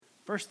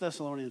1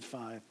 Thessalonians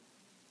 5.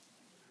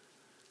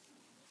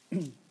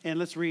 And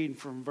let's read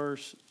from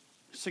verse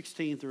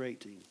 16 through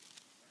 18.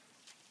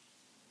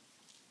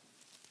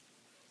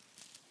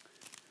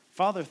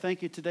 Father,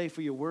 thank you today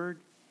for your word.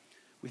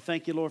 We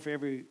thank you, Lord, for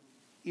every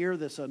ear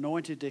that's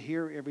anointed to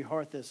hear, every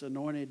heart that's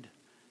anointed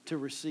to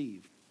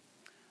receive.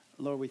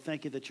 Lord, we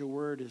thank you that your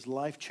word is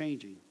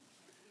life-changing.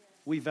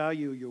 We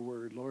value your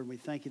word, Lord, and we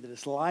thank you that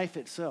it's life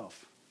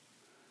itself.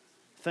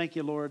 Thank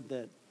you, Lord,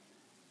 that,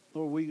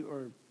 Lord, we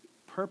are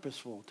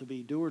purposeful to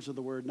be doers of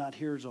the word, not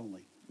hearers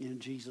only. In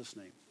Jesus'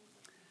 name.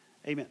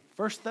 Amen.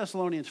 1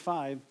 Thessalonians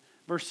 5,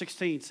 verse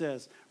 16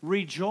 says,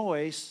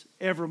 rejoice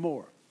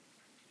evermore.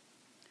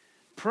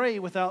 Pray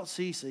without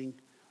ceasing.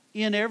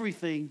 In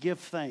everything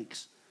give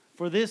thanks.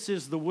 For this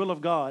is the will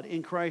of God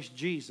in Christ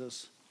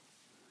Jesus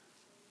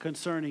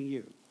concerning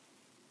you.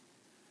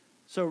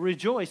 So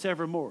rejoice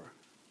evermore.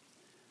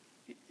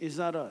 Is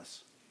not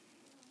us.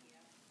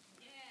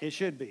 It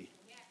should be.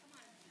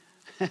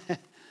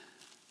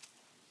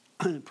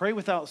 Pray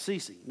without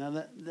ceasing. Now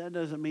that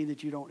doesn't mean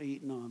that you don't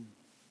eat and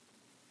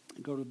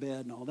go to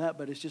bed and all that,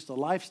 but it's just a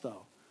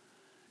lifestyle.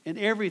 In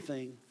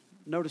everything,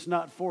 notice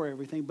not for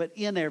everything, but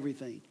in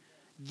everything,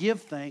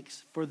 give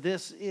thanks, for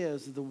this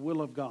is the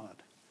will of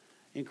God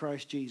in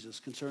Christ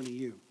Jesus concerning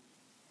you.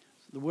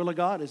 The will of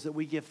God is that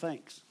we give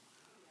thanks.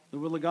 The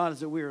will of God is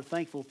that we are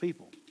thankful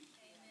people.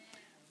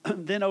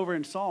 Then over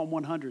in Psalm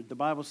 100, the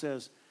Bible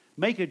says,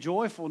 make a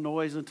joyful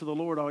noise unto the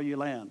Lord, all you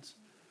lands.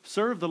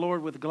 Serve the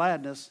Lord with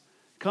gladness.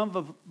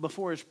 Come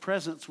before his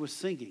presence with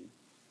singing.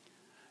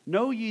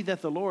 Know ye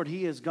that the Lord,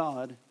 he is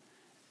God.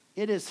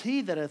 It is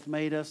he that hath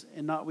made us,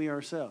 and not we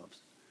ourselves.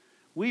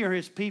 We are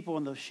his people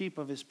and the sheep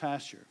of his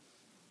pasture.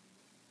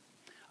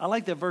 I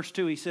like that verse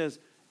 2. He says,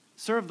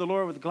 serve the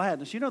Lord with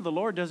gladness. You know, the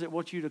Lord doesn't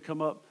want you to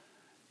come up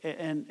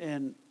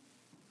and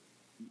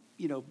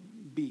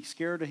be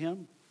scared of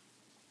him.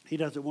 He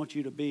doesn't want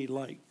you to be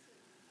like,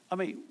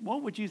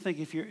 what would you think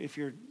if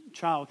your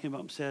child came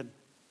up and said,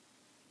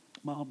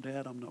 Mom,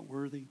 Dad, I'm not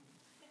worthy.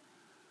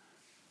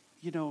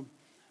 I'm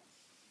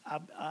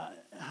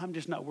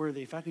just not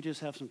worthy. If I could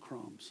just have some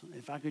crumbs.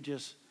 If I could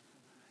just,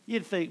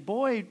 you'd think,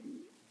 boy,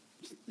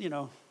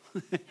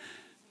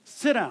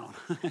 sit down.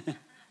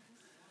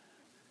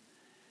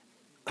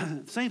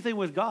 Same thing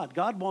with God.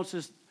 God wants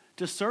us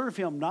to serve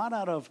him, not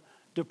out of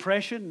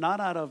depression,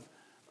 not out of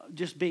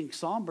just being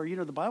somber.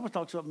 The Bible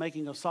talks about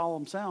making a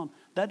solemn sound.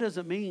 That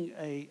doesn't mean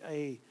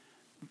a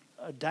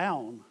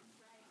down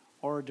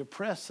or a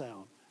depressed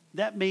sound.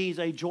 That means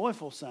a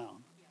joyful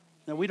sound.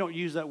 Now, we don't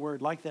use that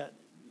word like that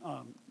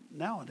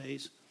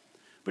nowadays.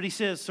 But he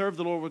says, serve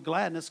the Lord with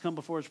gladness, come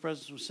before his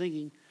presence with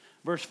singing.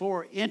 Verse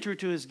 4, enter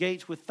into his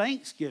gates with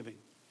thanksgiving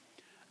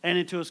and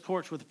into his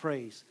courts with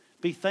praise.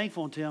 Be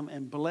thankful unto him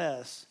and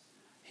bless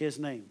his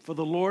name. For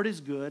the Lord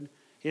is good,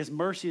 his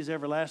mercy is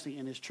everlasting,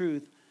 and his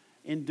truth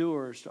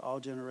endures to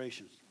all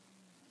generations.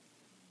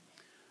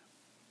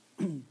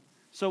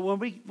 So when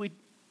we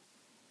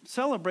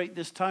celebrate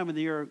this time of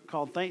the year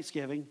called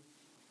Thanksgiving,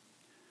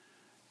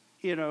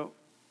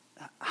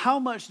 how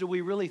much do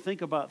we really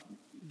think about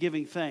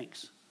giving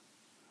thanks?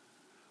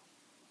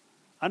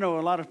 I know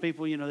a lot of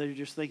people, they're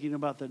just thinking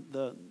about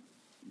the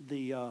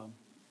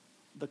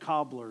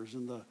cobblers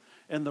and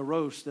the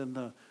roast and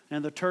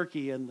the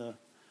turkey and the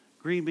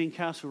green bean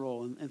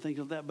casserole and things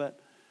like that. But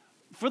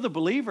for the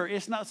believer,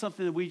 it's not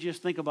something that we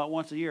just think about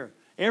once a year.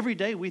 Every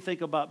day we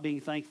think about being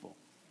thankful.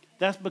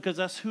 That's because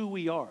that's who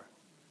we are.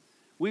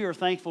 We are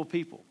thankful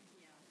people.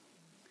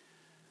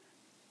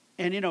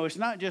 And, it's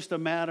not just a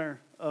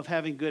matter of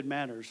having good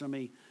manners.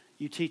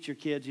 You teach your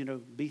kids,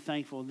 be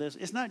thankful in this.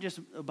 It's not just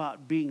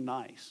about being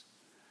nice.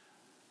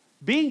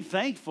 Being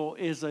thankful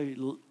is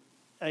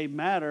a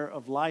matter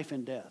of life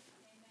and death,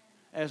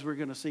 as we're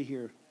going to see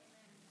here.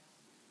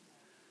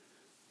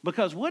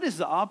 Because what is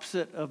the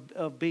opposite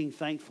of being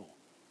thankful?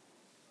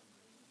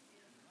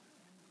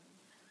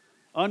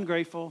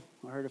 Ungrateful,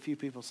 I heard a few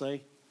people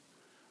say.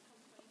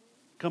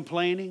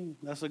 Complaining,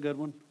 that's a good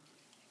one.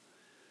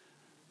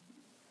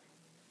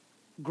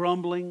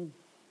 Grumbling,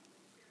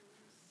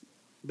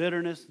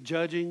 bitterness,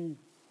 judging,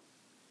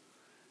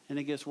 and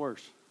it gets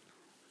worse.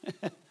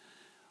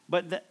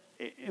 But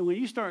when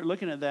you start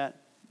looking at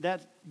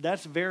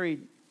that's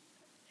very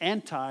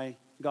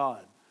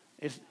anti-God.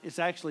 It's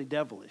actually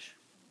devilish.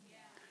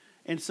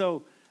 And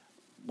so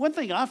one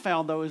thing I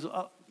found, though, is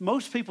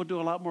most people do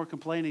a lot more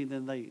complaining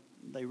than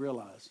they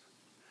realize.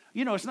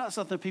 It's not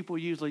something people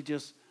usually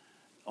just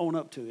own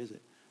up to, is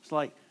it? It's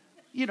like,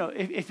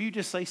 if you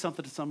just say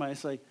something to somebody,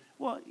 say,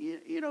 well,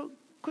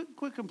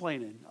 quit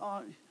complaining.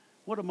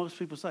 What do most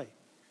people say?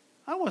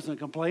 I wasn't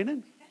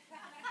complaining.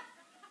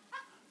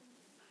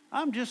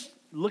 I'm just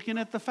looking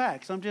at the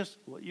facts.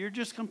 You're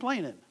just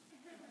complaining.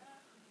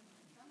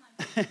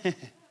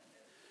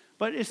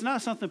 But it's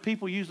not something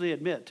people usually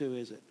admit to,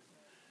 is it?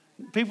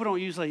 People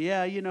don't usually,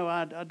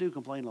 I do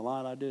complain a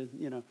lot. I do,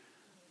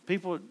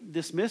 People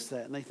dismiss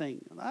that and they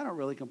think, I don't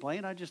really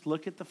complain. I just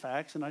look at the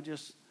facts and I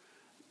just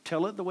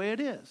tell it the way it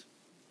is.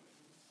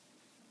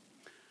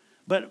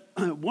 But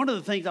one of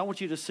the things I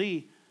want you to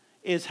see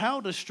is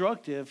how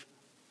destructive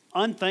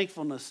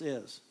unthankfulness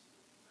is.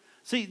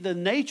 See, the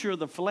nature of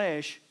the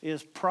flesh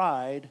is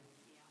pride,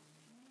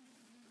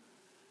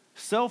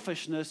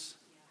 selfishness,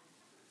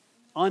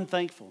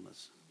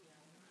 unthankfulness.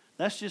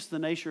 That's just the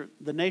nature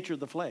of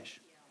the flesh.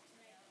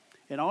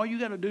 And all you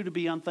got to do to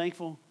be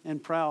unthankful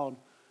and proud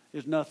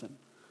is nothing.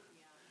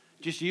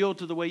 Just yield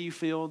to the way you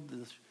feel.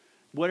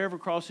 Whatever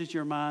crosses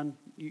your mind,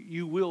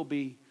 you will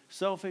be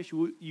selfish.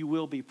 You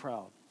will be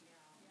proud.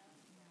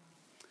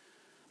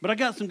 But I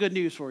got some good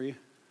news for you.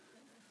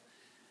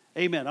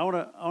 Amen. I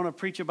want to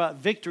preach about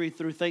victory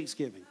through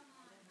thanksgiving.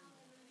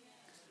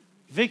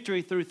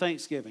 Victory through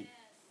thanksgiving.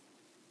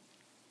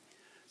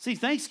 See,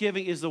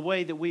 thanksgiving is the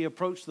way that we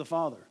approach the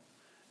Father.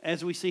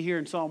 As we see here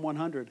in Psalm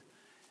 100,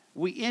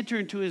 we enter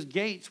into his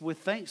gates with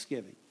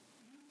thanksgiving.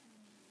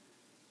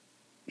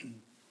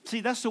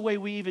 See, that's the way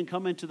we even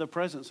come into the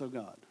presence of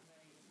God.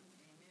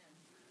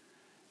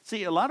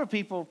 See, a lot of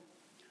people,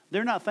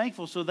 they're not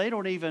thankful, so they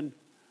don't even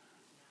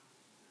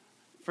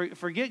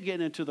forget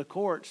getting into the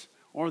courts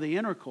or the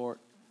inner court.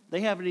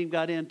 They haven't even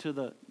got into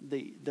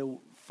the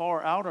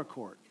far outer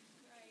court.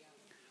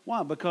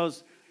 Why?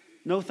 Because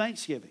no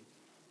thanksgiving.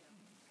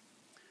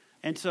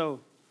 And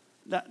so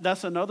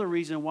that's another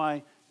reason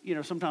why,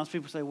 sometimes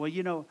people say,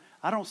 well,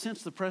 I don't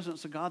sense the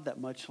presence of God that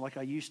much like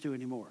I used to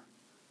anymore.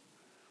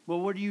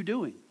 Well, what are you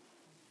doing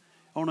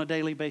on a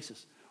daily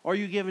basis? Are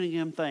you giving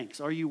him thanks?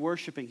 Are you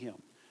worshiping him?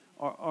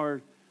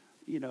 Or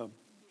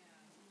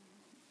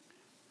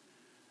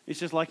it's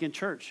just like in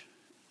church.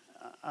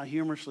 I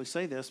humorously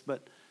say this,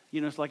 but,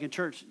 it's like in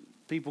church,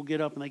 people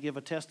get up and they give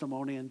a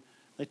testimony and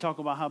they talk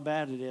about how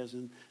bad it is.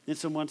 And then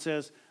someone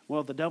says,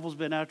 well, the devil's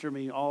been after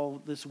me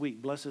all this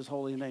week. Bless his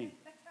holy name.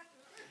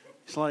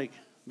 It's like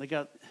they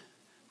got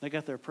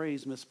their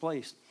praise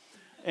misplaced.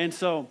 And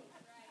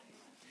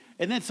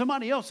then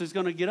somebody else is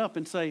going to get up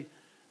and say,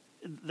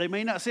 they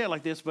may not say it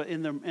like this, but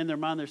in their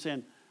mind they're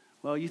saying,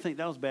 well, you think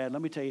that was bad.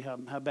 Let me tell you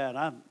how bad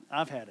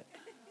I've had it.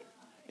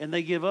 And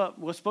they give up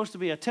what's supposed to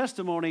be a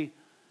testimony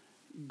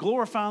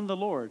glorifying the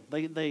Lord.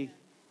 They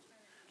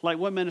like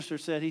one minister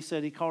said,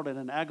 he called it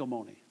an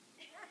agomony.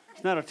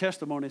 It's not a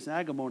testimony, it's an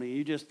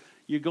agomony.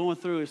 You're going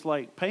through, it's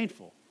like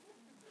painful.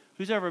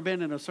 Who's ever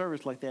been in a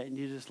service like that and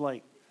you just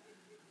like,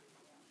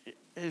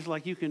 it's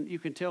like you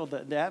can tell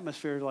the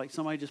atmosphere, like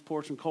somebody just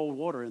poured some cold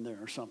water in there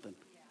or something.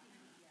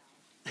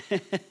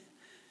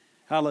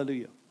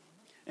 Hallelujah.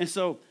 And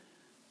so,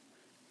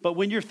 but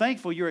when you're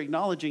thankful, you're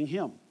acknowledging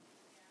him.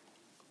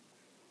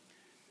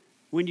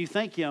 When you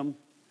thank him,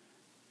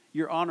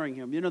 you're honoring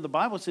him. The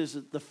Bible says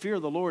that the fear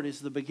of the Lord is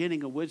the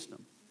beginning of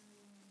wisdom.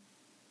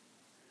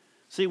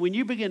 See, when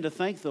you begin to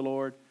thank the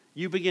Lord,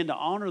 you begin to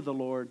honor the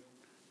Lord,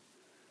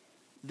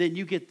 then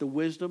you get the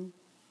wisdom,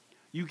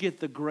 you get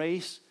the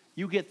grace,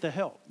 you get the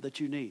help that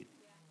you need.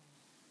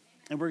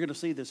 And we're going to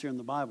see this here in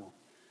the Bible.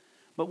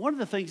 But one of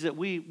the things that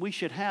we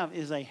should have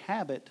is a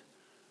habit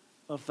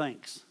of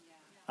thanks,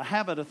 a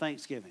habit of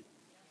thanksgiving.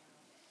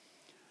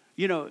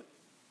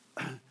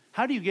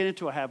 How do you get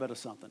into a habit of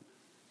something?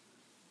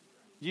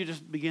 You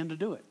just begin to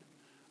do it,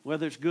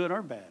 whether it's good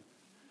or bad.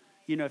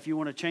 If you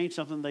want to change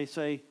something,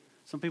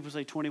 some people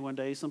say 21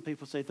 days, some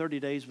people say 30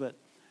 days, but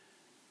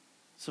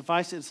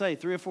suffice it to say,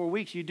 3 or 4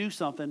 weeks, you do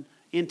something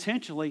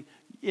intentionally,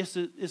 it's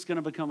going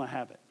to become a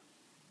habit.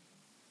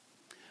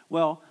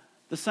 Well,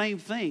 the same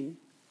thing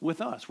with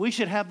us. We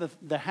should have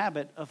the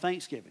habit of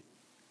thanksgiving,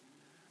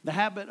 the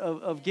habit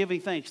of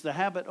giving thanks, the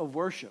habit of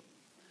worship.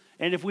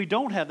 And if we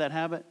don't have that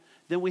habit,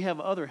 then we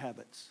have other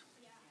habits,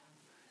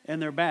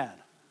 and they're bad.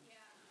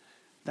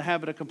 The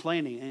habit of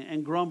complaining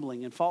and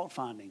grumbling and fault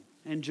finding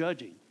and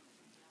judging.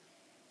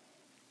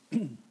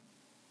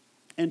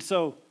 And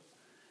so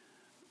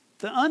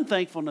the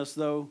unthankfulness,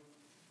 though,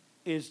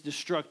 is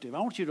destructive. I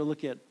want you to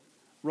look at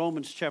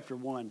Romans chapter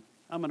 1.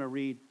 I'm going to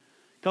read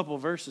a couple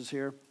of verses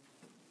here.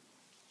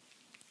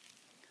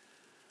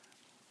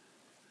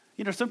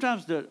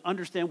 Sometimes to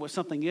understand what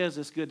something is,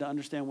 it's good to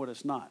understand what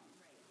it's not,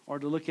 or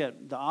to look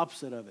at the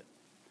opposite of it.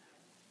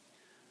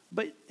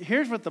 But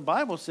here's what the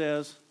Bible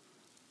says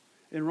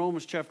in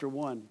Romans chapter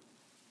 1.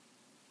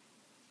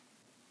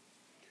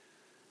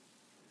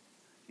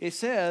 It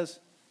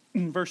says,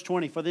 verse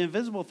 20, for the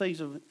invisible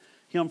things of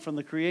him from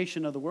the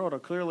creation of the world are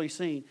clearly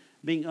seen,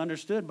 being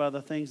understood by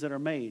the things that are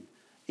made,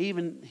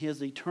 even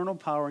his eternal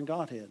power and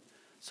Godhead,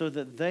 so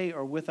that they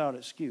are without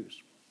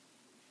excuse.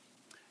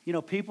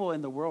 People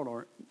in the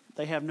world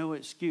they have no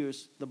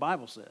excuse, the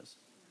Bible says,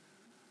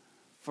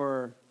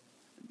 for,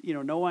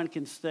 no one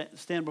can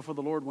stand before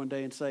the Lord one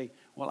day and say,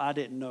 well, I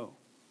didn't know.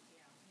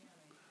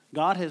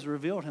 God has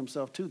revealed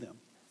himself to them.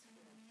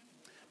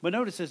 But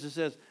notice this, it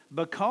says,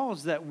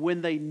 because that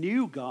when they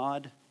knew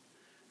God,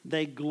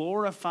 they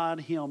glorified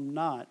him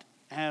not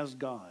as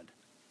God.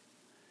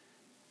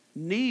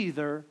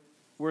 Neither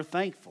were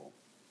thankful,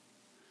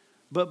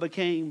 but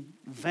became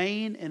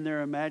vain in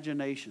their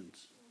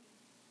imaginations.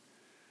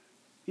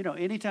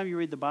 Anytime you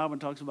read the Bible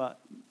and talks about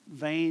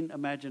vain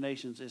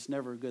imaginations, it's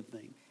never a good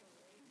thing.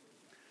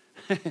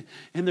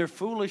 And their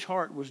foolish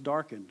heart was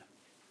darkened.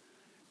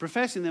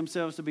 Professing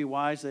themselves to be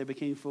wise, they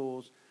became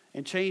fools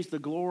and changed the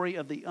glory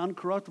of the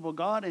uncorruptible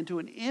God into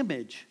an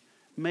image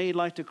made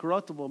like the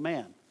corruptible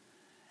man,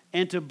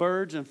 and to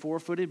birds and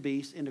four-footed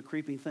beasts and to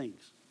creeping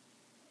things.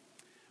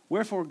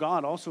 Wherefore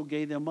God also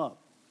gave them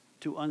up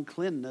to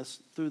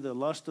uncleanness through the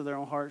lust of their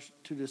own hearts,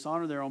 to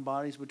dishonor their own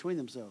bodies between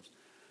themselves,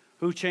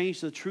 who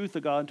changed the truth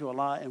of God into a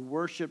lie and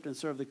worshipped and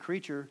served the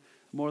creature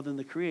more than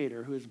the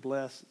Creator, who is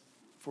blessed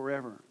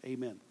forever.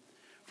 Amen.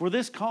 For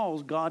this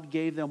cause God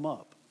gave them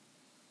up.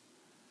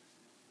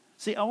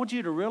 See, I want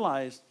you to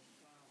realize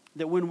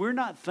that when we're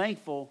not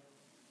thankful,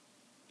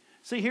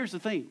 see, here's the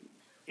thing.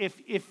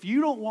 If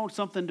you don't want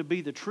something to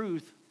be the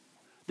truth,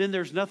 then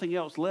there's nothing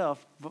else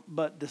left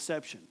but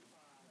deception.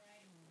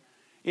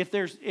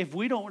 If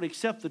we don't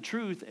accept the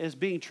truth as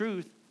being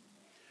truth,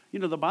 you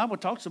know, the Bible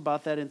talks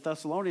about that in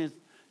Thessalonians,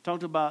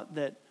 talked about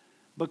that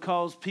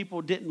because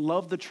people didn't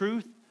love the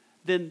truth,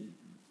 then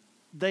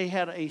they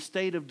had a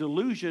state of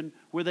delusion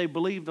where they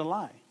believed a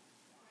lie.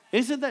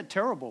 Isn't that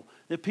terrible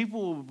that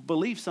people will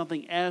believe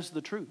something as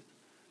the truth?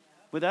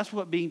 But that's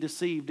what being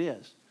deceived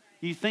is.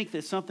 You think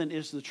that something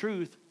is the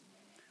truth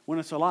when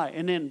it's a lie.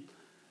 And then,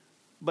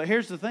 but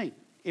here's the thing.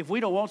 If we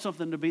don't want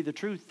something to be the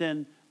truth,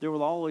 then there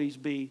will always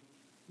be,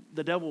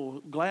 the devil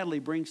will gladly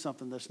bring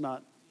something that's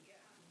not.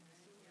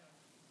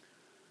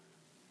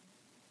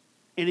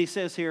 And he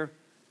says here,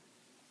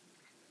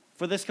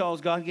 for this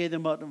cause God gave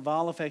them up to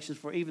vile affections,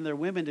 for even their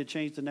women to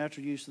change the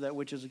natural use of that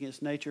which is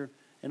against nature,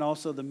 and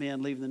also the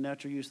men leaving the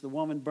natural use of the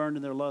woman, burned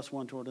in their lust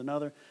one toward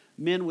another,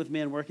 men with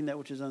men working that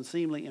which is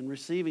unseemly, and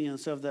receiving in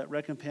themselves that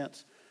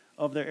recompense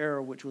of their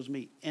error which was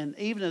meet. And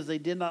even as they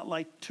did not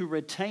like to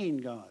retain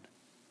God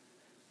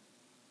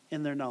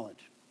in their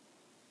knowledge.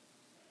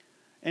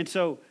 And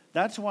so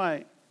that's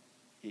why,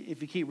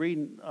 if you keep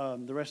reading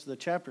the rest of the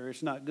chapter,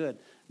 it's not good.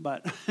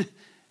 But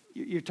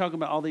you're talking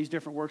about all these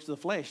different works of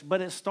the flesh.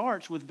 But it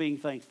starts with being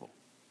thankful.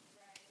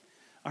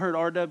 I heard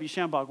R.W.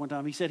 Shambach one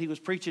time. He said he was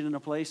preaching in a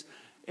place,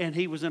 and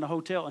he was in a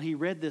hotel, and he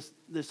read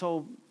this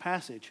whole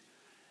passage.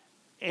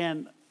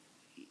 And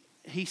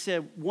he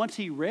said once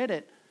he read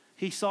it,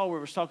 he saw where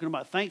it was talking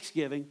about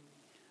Thanksgiving.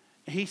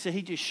 And he said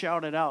he just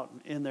shouted out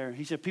in there.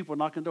 He said people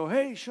knocking the door,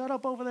 hey, shut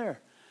up over there.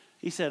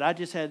 He said, I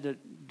just had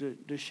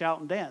to shout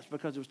and dance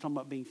because it was talking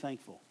about being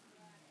thankful.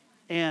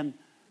 And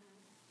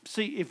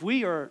see, if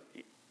we are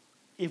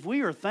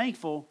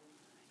thankful,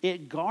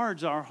 it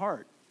guards our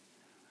heart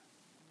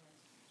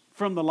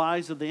from the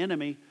lies of the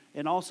enemy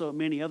and also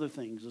many other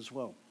things as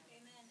well.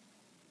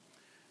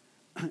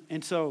 Amen.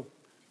 And so,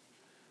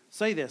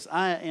 say this,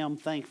 I am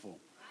thankful.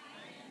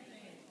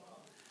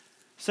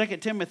 2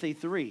 Timothy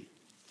 3.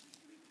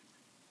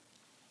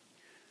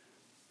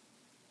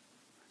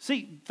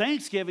 See,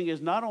 thanksgiving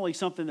is not only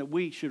something that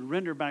we should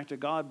render back to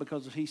God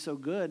because He's so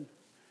good,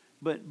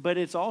 but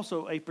it's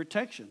also a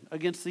protection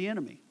against the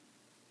enemy.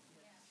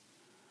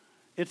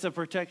 It's a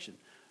protection.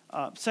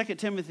 2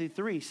 Timothy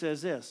 3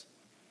 says this,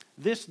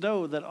 this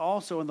know that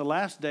also in the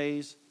last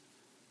days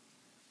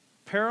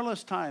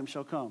perilous times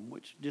shall come,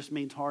 which just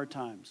means hard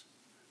times.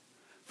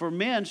 For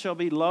men shall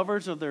be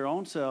lovers of their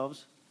own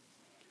selves,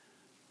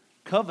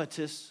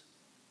 covetous,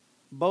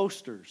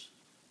 boasters,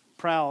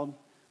 proud,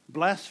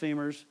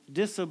 blasphemers,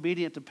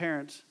 disobedient to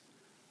parents,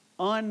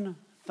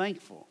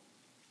 unthankful,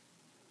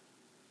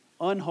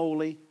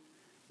 unholy,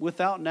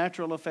 without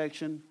natural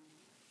affection,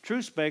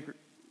 truce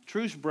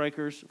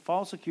breakers,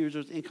 false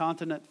accusers,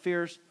 incontinent,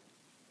 fierce,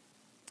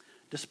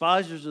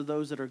 despisers of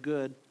those that are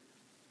good,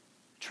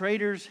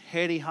 traitors,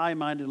 heady,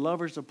 high-minded,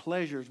 lovers of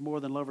pleasures more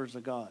than lovers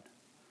of God,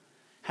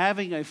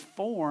 having a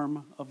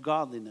form of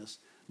godliness,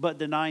 but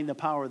denying the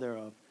power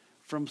thereof.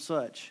 From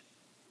such,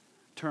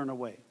 turn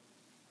away.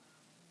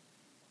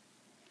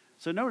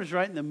 So notice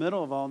right in the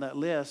middle of all that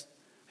list,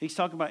 he's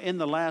talking about in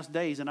the last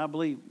days, and I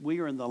believe we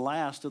are in the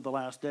last of the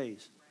last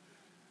days.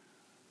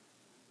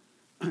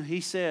 He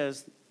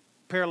says,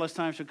 perilous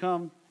times shall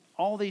come.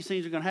 All these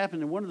things are going to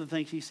happen, and one of the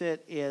things he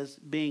said is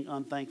being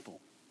unthankful.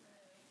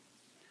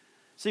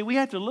 See, we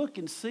have to look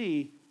and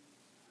see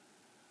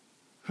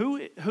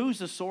who's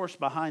the source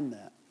behind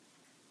that.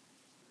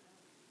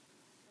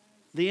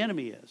 The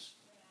enemy is.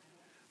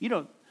 You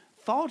know,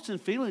 thoughts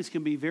and feelings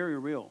can be very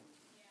real.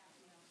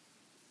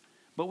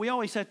 But we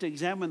always have to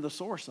examine the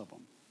source of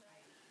them.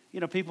 You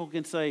know, people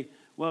can say,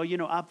 well, you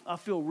know, I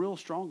feel real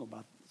strong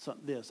about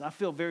this. I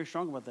feel very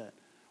strong about that.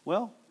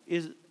 Well,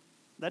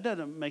 that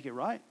doesn't make it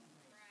right.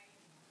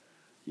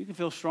 You can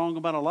feel strong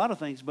about a lot of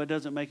things, but it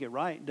doesn't make it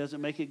right. It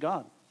doesn't make it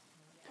God.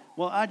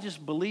 Well, I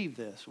just believe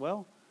this.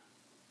 Well,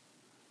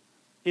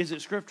 is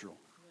it scriptural?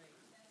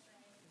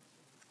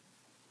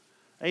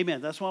 Amen.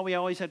 That's why we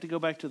always have to go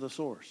back to the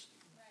source.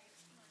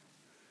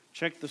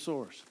 Check the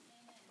source.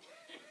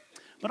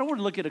 But I want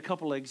to look at a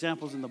couple of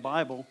examples in the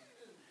Bible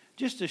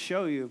just to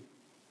show you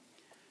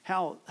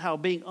how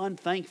being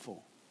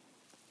unthankful,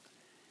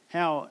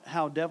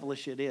 how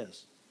devilish it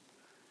is.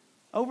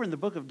 Over in the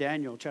book of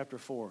Daniel, chapter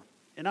 4,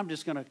 and I'm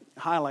just going to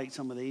highlight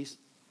some of these.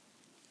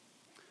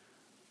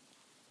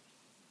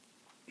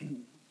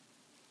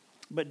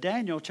 But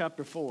Daniel,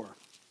 chapter 4.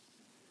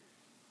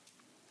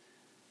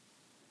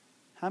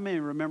 How many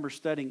remember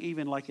studying,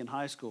 even like in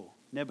high school,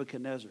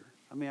 Nebuchadnezzar.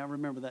 I mean, I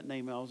remember that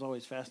name. I was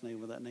always fascinated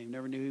with that name.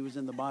 Never knew he was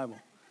in the Bible.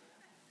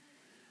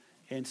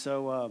 And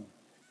so,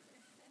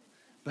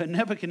 but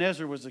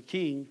Nebuchadnezzar was a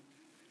king.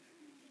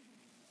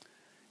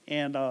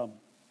 And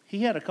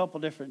he had a couple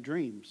different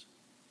dreams.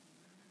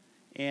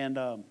 And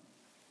I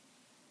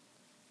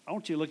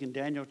want you to look in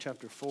Daniel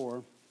chapter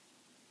 4,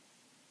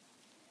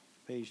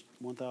 page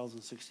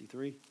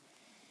 1063.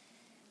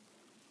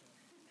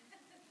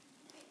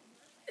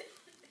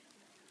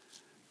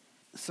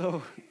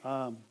 So,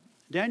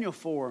 Daniel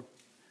 4,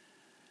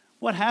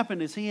 what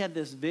happened is he had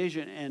this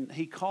vision, and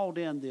he called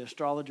in the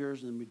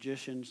astrologers and the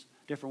magicians,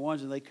 different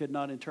ones, and they could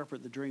not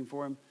interpret the dream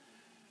for him.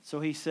 So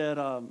he said,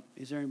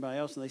 is there anybody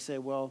else? And they said,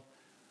 well,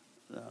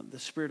 the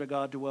Spirit of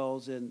God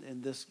dwells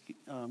in this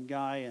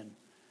guy and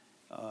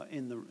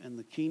in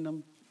the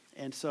kingdom.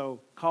 And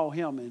so call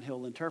him and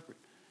he'll interpret.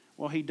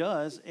 Well, he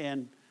does,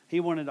 and he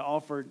wanted to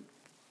offer,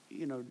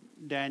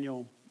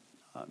 Daniel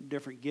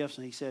different gifts.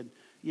 And he said,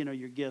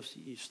 your gifts,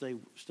 you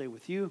stay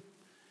with you.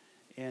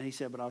 And he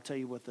said, but I'll tell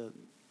you what the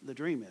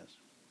dream is.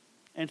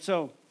 And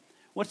so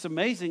what's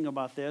amazing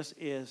about this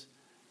is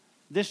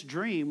this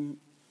dream,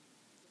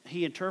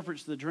 he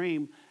interprets the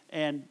dream,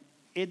 and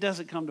it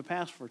doesn't come to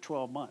pass for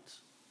 12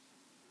 months.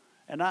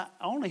 And I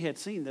only had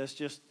seen this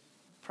just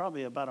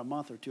probably about a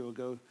month or two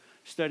ago,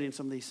 studying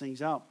some of these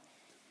things out.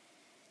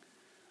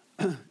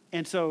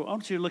 And so I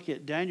want you to look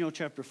at Daniel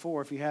chapter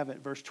 4, if you have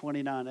it, verse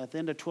 29. At the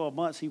end of 12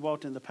 months, he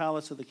walked in the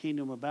palace of the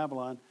kingdom of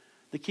Babylon.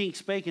 The king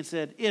spake and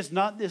said, is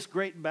not this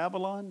great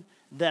Babylon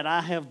that I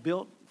have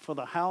built for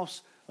the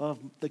house of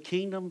the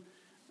kingdom?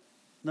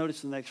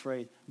 Notice the next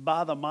phrase,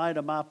 by the might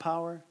of my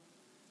power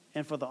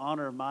and for the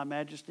honor of my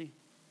majesty.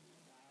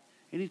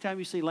 Anytime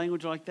you see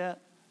language like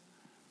that,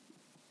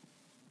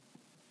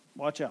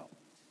 watch out.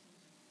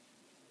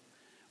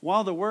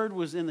 While the word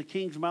was in the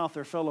king's mouth,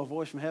 there fell a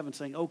voice from heaven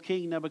saying, O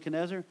King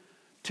Nebuchadnezzar,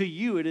 to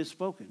you it is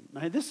spoken.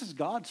 Now, this is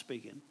God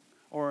speaking,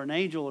 or an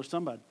angel or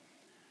somebody.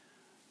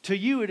 To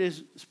you it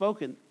is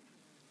spoken,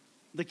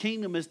 the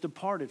kingdom is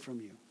departed from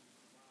you.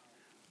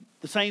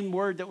 The same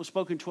word that was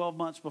spoken 12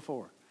 months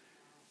before.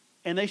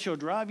 And they shall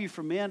drive you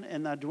from men,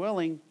 and thy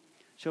dwelling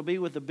shall be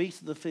with the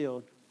beasts of the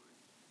field.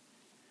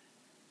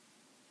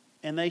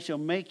 And they shall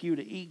make you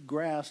to eat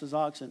grass as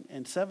oxen,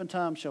 and 7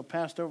 times shall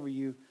pass over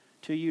you,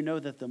 till you know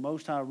that the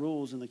Most High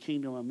rules in the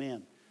kingdom of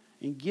men,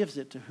 and gives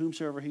it to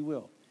whomsoever he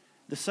will.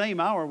 The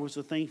same hour was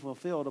the thing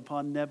fulfilled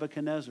upon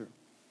Nebuchadnezzar.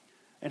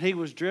 And he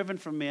was driven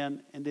from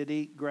men, and did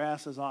eat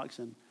grass as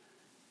oxen.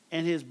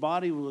 And his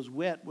body was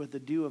wet with the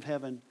dew of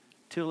heaven,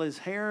 till his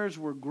hairs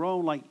were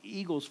grown like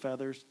eagle's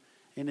feathers,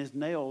 and his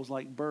nails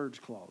like bird's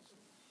claws.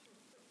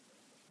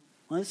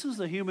 Well, this is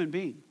a human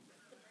being.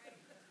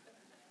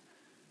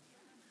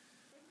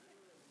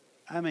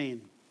 I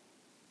mean,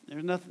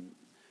 there's nothing,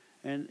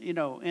 and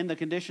in the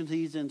conditions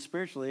he's in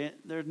spiritually,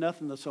 there's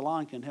nothing the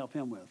salon can help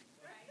him with.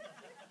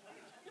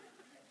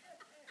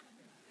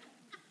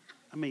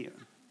 I mean,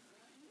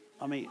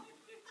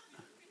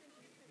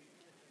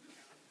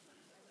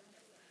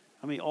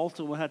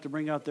 Ulta will have to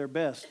bring out their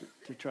best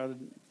to try to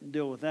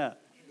deal with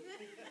that.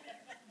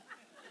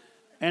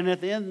 And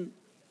at the end,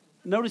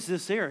 notice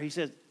this here. He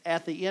says,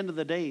 at the end of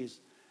the days.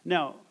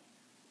 Now,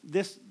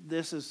 this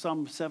is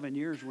some 7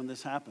 years when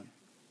this happened.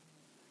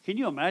 Can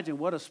you imagine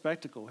what a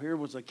spectacle? Here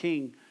was a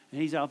king,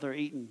 and he's out there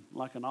eating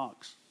like an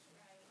ox.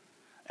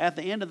 At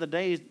the end of the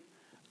days,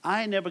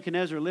 I,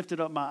 Nebuchadnezzar, lifted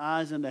up my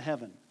eyes into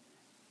heaven,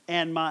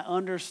 and my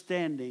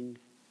understanding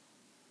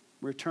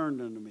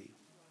returned unto me.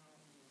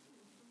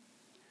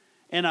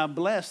 And I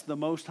blessed the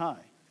Most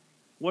High.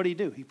 What did he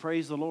do? He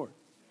praised the Lord.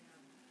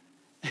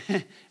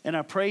 And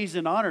I praised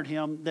and honored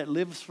him that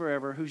lives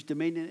forever, whose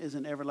dominion is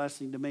an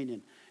everlasting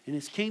dominion. And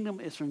his kingdom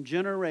is from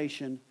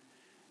generation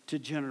to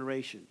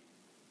generation.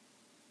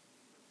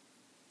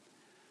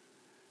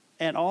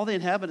 And all the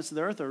inhabitants of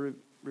the earth are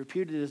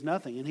reputed as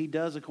nothing. And he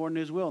does according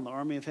to his will in the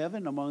army of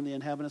heaven among the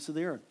inhabitants of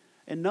the earth.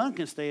 And none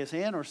can stay his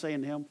hand or say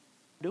unto him,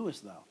 what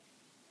doest thou?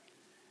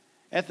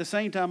 At the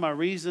same time, my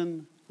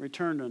reason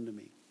returned unto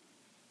me.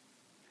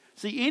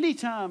 See,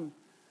 anytime,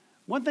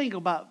 one thing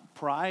about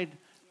pride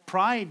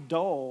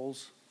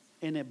dulls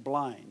and it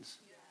blinds.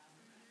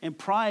 And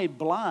pride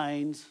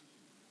blinds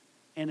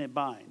and it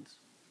binds.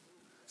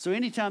 So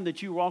anytime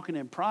that you're walking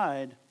in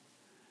pride,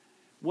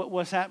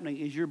 what's happening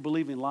is you're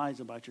believing lies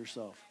about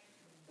yourself.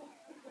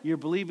 You're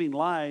believing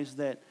lies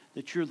that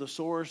you're the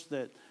source,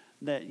 that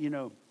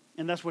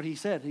and that's what he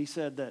said. He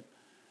said that,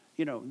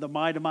 the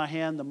might of my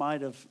hand, the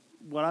might of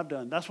what I've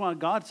done. That's why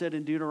God said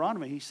in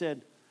Deuteronomy, he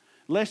said,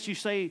 lest you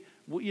say,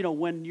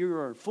 when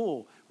you're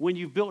full, when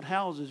you've built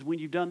houses, when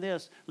you've done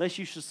this, lest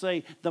you should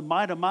say, the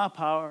might of my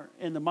power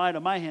and the might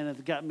of my hand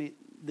hath got me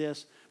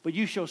this, but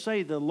you shall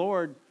say, the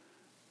Lord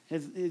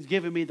has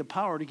given me the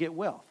power to get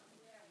wealth,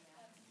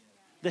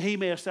 that he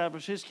may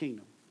establish his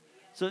kingdom.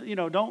 So,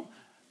 don't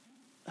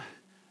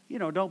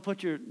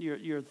put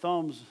your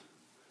thumbs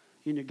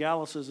in your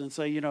galluses and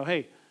say,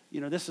 hey,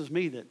 this is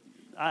me that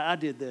I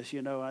did this,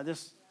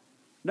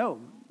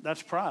 no,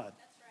 that's pride.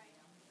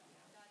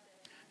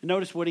 And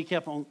notice what he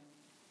kept on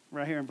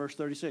right here in verse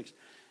 36.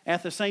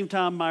 At the same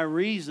time, my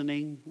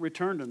reasoning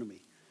returned unto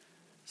me.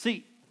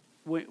 See,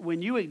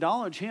 when you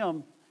acknowledge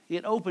him,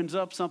 it opens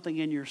up something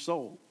in your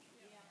soul.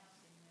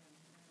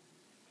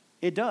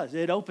 It does.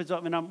 It opens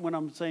up, and when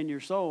I'm saying your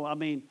soul, I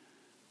mean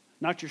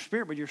not your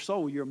spirit, but your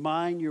soul, your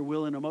mind, your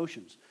will, and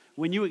emotions.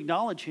 When you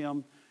acknowledge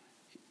him,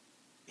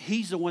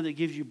 he's the one that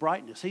gives you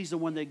brightness. He's the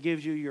one that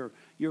gives you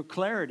your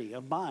clarity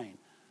of mind.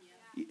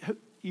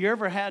 You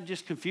ever had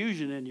just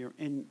confusion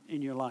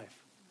in your life?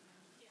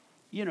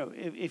 You know,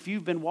 if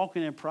you've been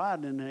walking in pride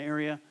in an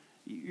area,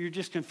 you're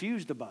just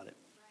confused about it.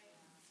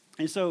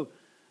 And so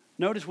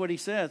notice what he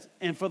says,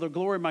 and for the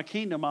glory of my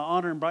kingdom, my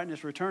honor and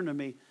brightness returned to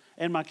me,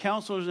 and my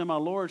counselors and my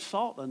Lord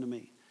sought unto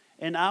me,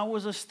 and I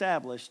was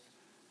established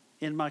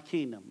in my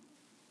kingdom.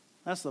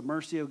 That's the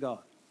mercy of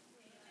God.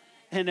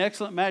 And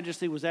excellent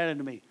majesty was added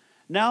to me.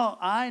 Now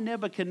I,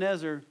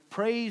 Nebuchadnezzar,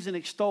 praise and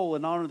extol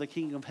and honor the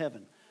King of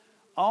heaven,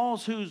 all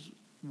whose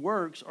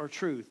works are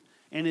truth,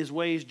 and his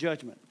ways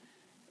judgment.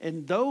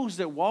 And those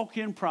that walk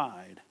in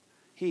pride,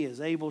 he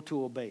is able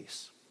to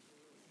abase.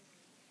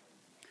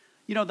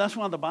 You know, that's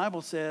why the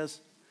Bible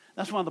says,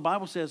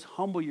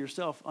 humble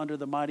yourself under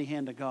the mighty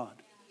hand of God.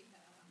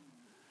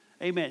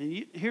 Amen.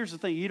 And here's the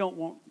thing, you don't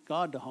want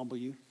God to humble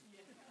you.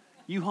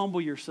 You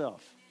humble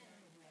yourself.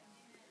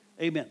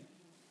 Amen.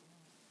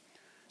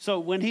 So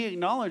when he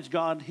acknowledged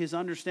God, his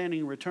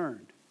understanding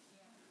returned.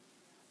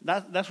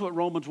 That's what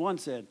Romans 1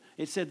 said.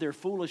 It said their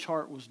foolish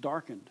heart was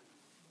darkened.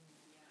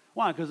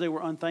 Why? Because they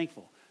were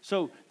unthankful.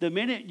 So the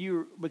minute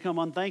you become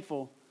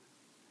unthankful,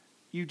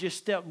 you just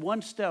step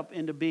one step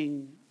into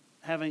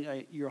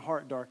having your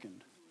heart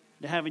darkened,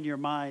 to having your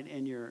mind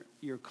and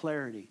your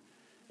clarity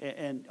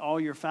and all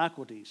your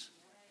faculties.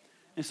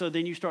 And so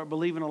then you start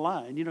believing a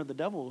lie. And you know, the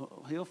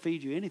devil, he'll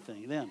feed you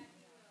anything then.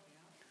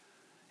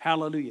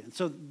 Hallelujah. And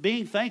so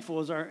being thankful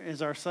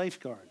is our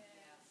safeguard.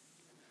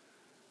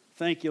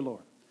 Thank you,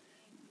 Lord.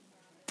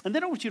 And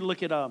then I want you to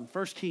look at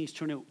 1 Kings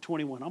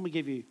 21. I'm going to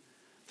give you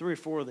 3 or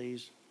 4 of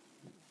these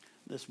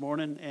this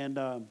morning.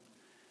 And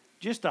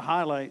just to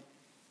highlight,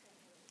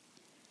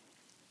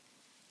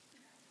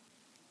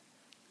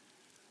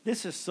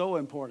 this is so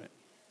important.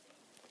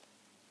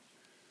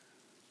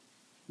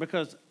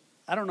 Because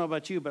I don't know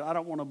about you, but I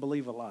don't want to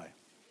believe a lie.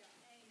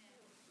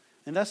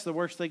 And that's the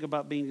worst thing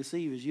about being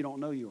deceived is you don't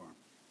know you are.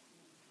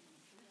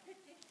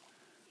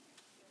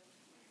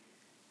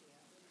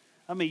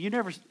 I mean,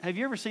 have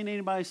you ever seen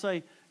anybody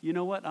say, you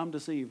know what, I'm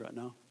deceived right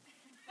now.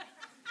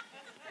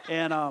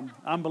 And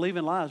I'm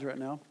believing lies right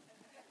now.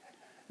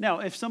 Now,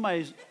 if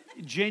somebody's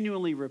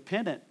genuinely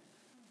repentant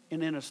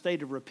and in a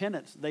state of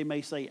repentance, they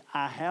may say,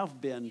 I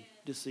have been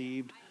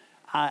deceived.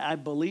 I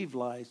believe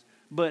lies.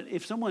 But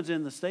if someone's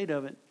in the state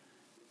of it,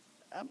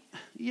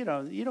 you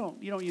don't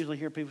usually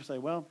hear people say,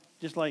 well,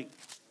 just like,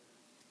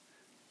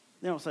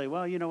 they don't say,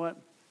 well, you know what,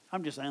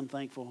 I'm just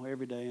unthankful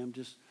every day.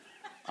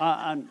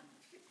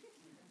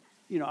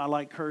 I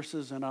like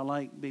curses and I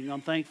like being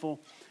unthankful.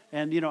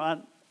 And,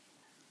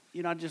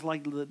 I just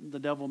like the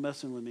devil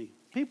messing with me.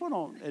 People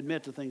don't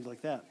admit to things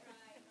like that.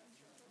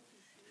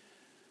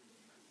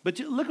 But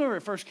look over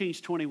at 1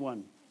 Kings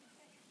 21.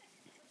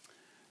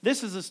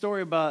 This is a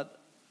story about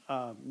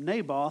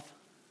Naboth.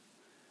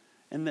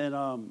 And then,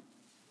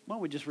 why don't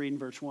we just read in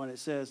verse 1? It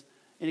says,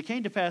 and it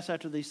came to pass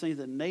after these things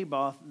that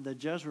Naboth the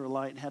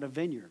Jezreelite had a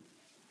vineyard,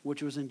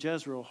 which was in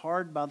Jezreel,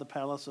 hard by the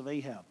palace of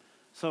Ahab.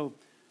 So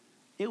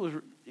it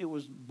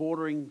was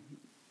bordering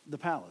the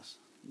palace,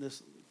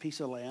 this piece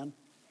of land.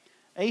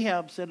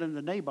 Ahab said unto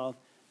Naboth,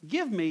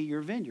 give me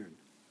your vineyard,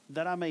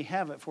 that I may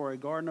have it for a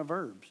garden of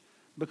herbs,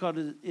 because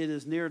it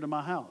is near to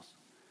my house.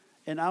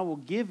 And I will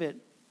give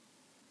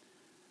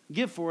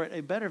for it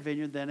a better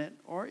vineyard than it,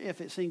 or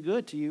if it seem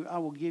good to you, I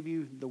will give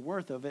you the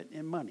worth of it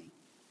in money.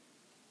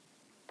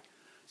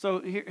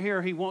 So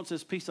here he wants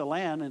this piece of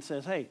land and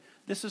says, hey,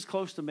 this is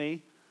close to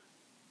me.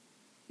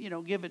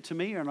 Give it to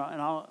me,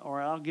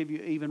 or I'll give you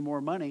even more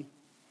money.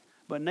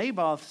 But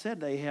Naboth said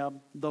to Ahab,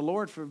 the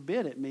Lord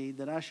forbid it me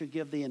that I should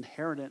give the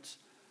inheritance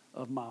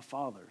of my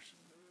fathers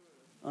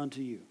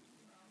unto you.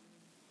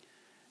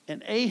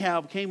 And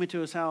Ahab came into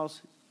his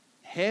house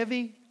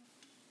heavy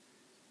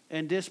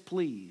and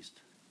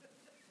displeased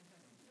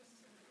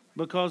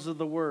because of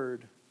the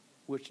word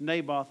which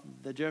Naboth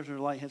the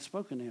Jezreelite had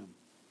spoken to him.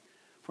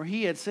 For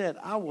he had said,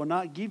 I will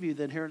not give you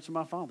the inheritance of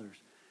my fathers.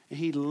 And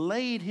he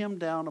laid him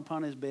down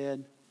upon his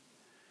bed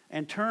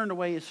and turned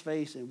away his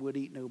face and would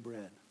eat no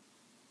bread.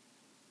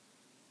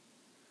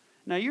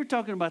 Now you're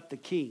talking about the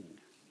king.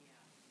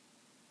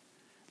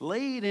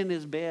 Laid in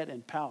his bed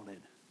and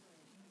pouted.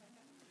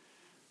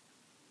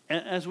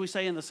 As we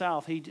say in the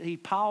South, he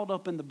piled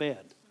up in the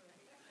bed.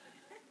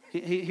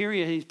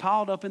 He's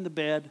piled up in the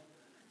bed,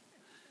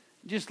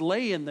 just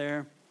laying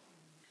there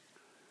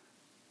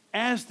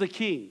as the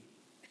king.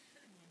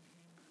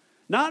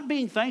 Not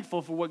being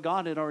thankful for what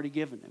God had already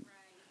given him.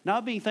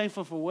 Not being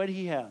thankful for what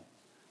he had.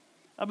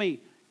 I mean,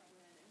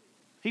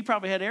 he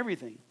probably had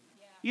everything.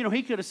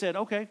 He could have said,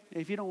 okay,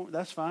 if you don't,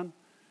 that's fine.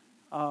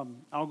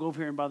 I'll go over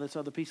here and buy this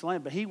other piece of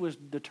land. But he was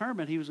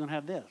determined he was going to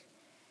have this.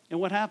 And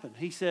what happened?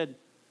 He said,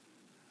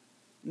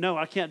 no,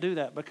 I can't do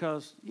that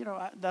because,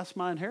 that's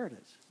my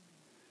inheritance.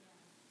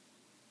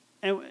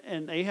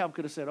 And Ahab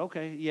could have said,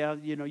 okay, yeah,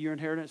 your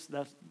inheritance,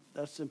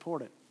 that's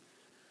important.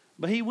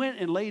 But he went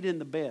and laid in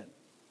the bed.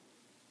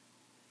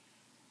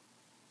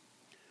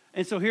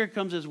 And so here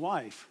comes his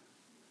wife,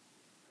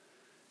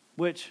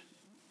 which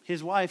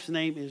his wife's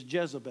name is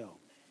Jezebel.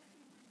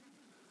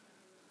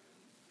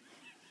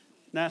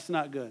 That's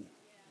not good.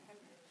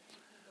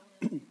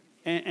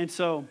 and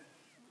so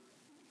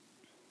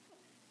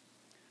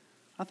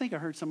I think I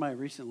heard somebody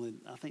recently,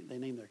 I think they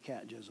named their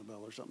cat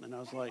Jezebel or something. And I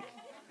was like,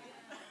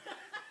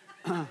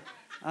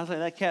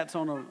 that cat's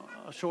on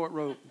a short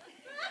rope.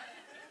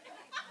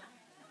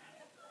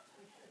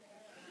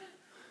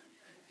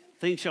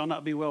 Things shall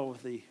not be well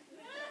with thee.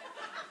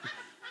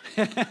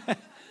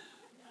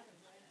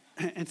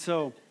 And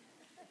so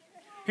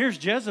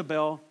here's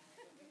Jezebel,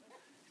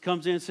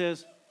 comes in and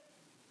says,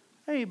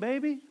 hey,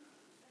 baby,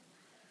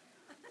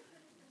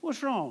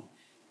 what's wrong?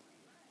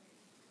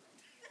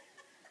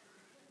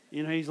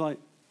 He's like,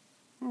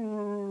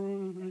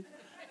 it's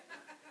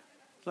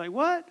like,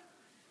 what?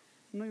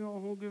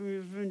 Naboth won't give me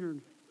his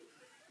vineyard.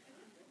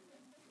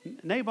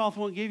 Naboth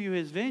won't give you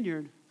his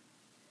vineyard.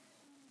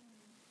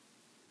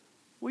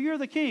 Well, you're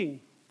the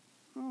king.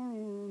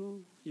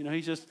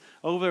 He's just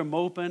over there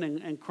moping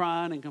and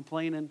crying and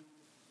complaining.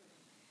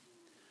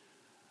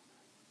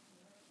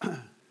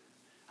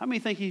 How many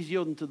think he's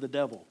yielding to the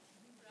devil?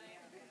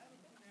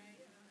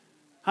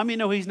 How many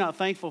know he's not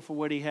thankful for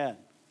what he had?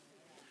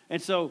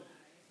 And so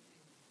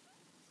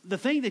the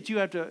thing that you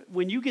have to,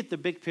 when you get the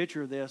big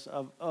picture of this,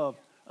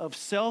 of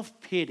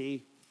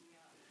self-pity,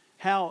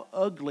 how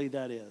ugly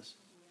that is.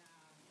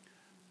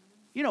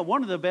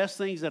 One of the best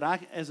things that I,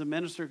 as a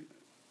minister,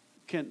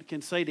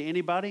 can say to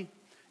anybody,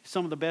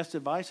 some of the best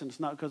advice, and it's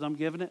not because I'm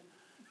giving it,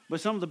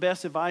 but some of the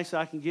best advice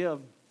I can give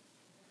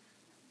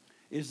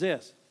is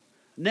this.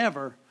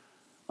 Never,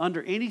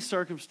 under any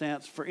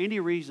circumstance, for any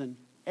reason,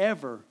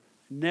 never,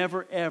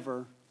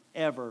 ever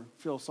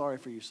feel sorry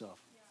for yourself.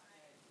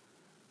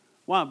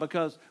 Why?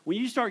 Because when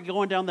you start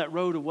going down that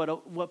road of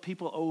what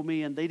people owe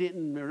me, and they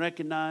didn't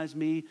recognize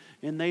me,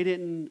 and they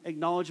didn't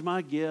acknowledge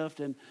my gift,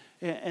 and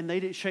they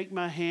didn't shake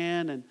my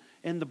hand,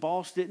 and the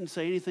boss didn't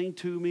say anything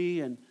to me,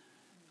 and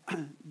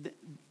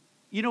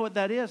you know what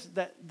that is?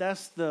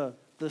 That's the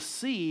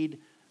seed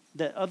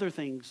that other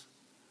things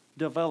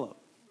develop.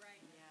 Right.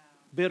 Yeah.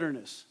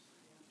 Bitterness,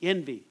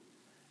 envy,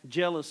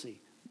 jealousy,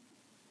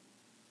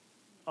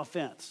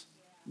 offense,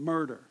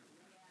 murder.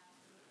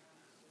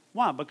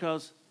 Why?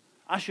 Because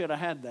I should have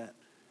had that.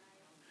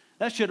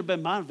 That should have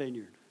been my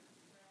vineyard.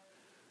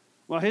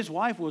 Well, his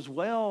wife was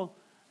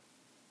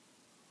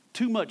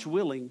too much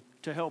willing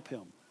to help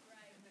him.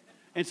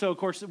 And so, of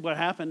course, what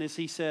happened is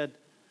he said,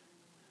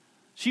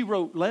 she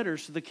wrote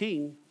letters to the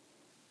king,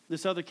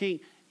 this other king,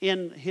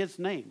 in his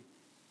name.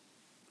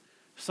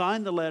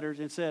 Signed the letters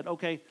and said,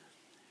 okay,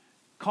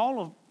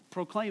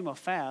 proclaim a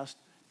fast,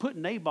 put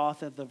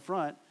Naboth at the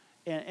front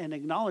and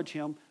acknowledge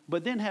him,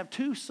 but then have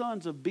two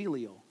sons of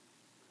Belial,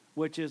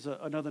 which is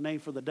another name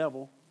for the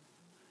devil.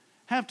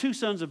 Have two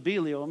sons of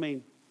Belial. I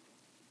mean,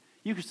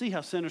 you can see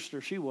how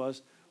sinister she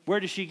was. Where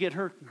did she get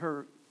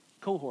her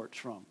cohorts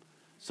from?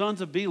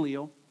 Sons of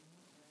Belial.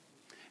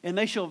 And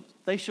they shall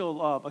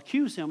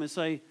accuse him and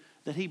say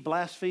that he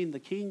blasphemed the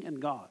king and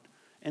God.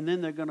 And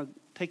then they're going to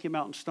take him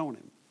out and stone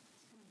him.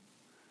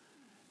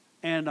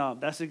 And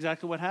that's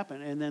exactly what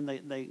happened. And then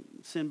they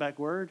send back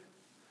word.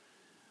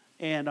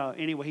 And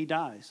anyway, he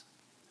dies.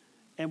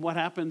 And what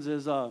happens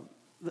is the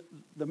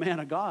man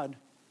of God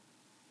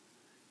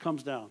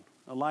comes down.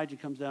 Elijah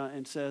comes down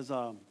and says,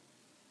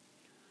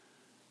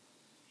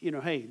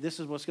 hey,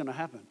 this is what's going to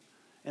happen.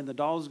 And the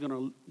dogs are going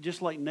to,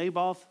 just like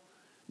Naboth,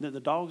 the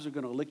dogs are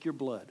going to lick your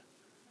blood.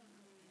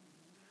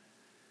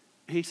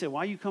 He said,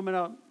 why are you coming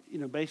out?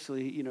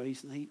 Basically,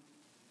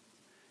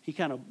 he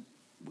kind of,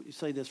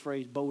 say this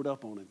phrase, bowed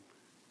up on him.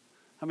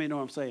 How many know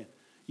what I'm saying?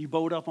 You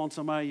bowed up on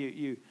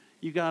somebody,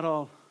 you got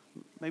all,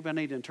 maybe I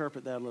need to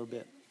interpret that a little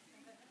bit.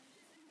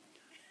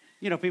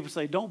 People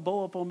say, don't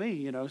bow up on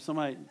me.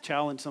 Somebody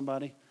challenged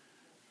somebody.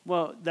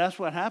 Well, that's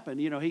what happened.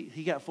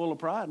 He got full of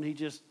pride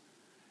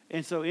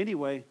and so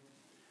anyway,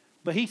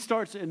 but he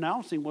starts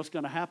announcing what's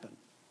going to happen.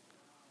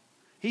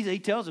 He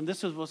tells him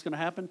this is what's going to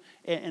happen,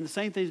 and the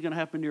same thing is going to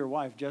happen to your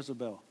wife,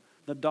 Jezebel.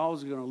 The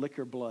dogs are going to lick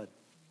her blood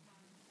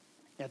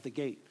at the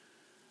gate.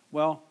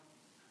 Well,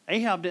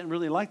 Ahab didn't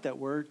really like that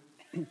word,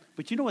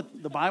 but you know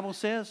what the Bible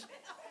says?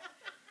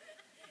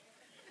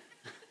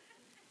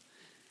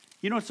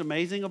 You know what's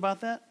amazing about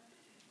that?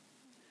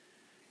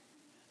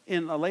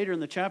 Later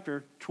in the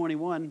chapter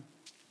 21,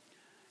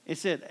 it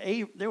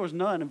said, there was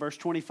none in verse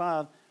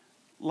 25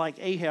 like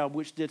Ahab,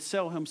 which did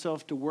sell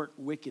himself to work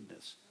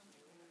wickedness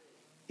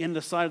in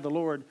the sight of the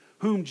Lord,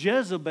 whom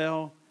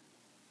Jezebel,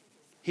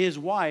 his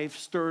wife,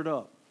 stirred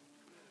up.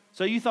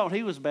 So you thought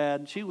he was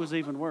bad, she was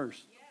even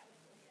worse.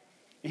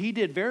 And he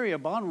did very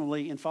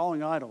abominably in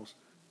following idols,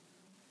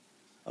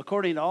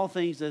 according to all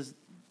things as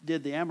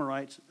did the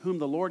Amorites, whom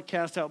the Lord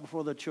cast out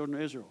before the children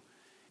of Israel.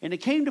 And it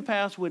came to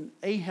pass when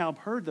Ahab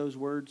heard those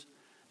words,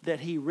 that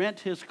he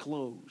rent his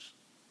clothes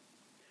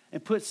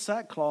and put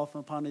sackcloth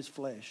upon his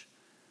flesh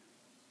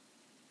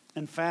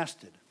and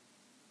fasted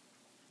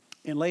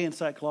and lay in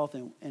sackcloth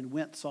and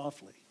went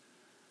softly.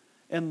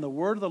 And the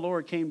word of the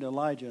Lord came to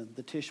Elijah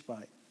the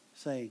Tishbite,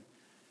 saying,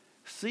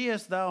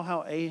 Seest thou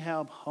how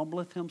Ahab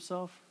humbleth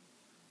himself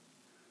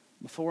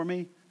before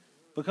me?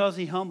 Because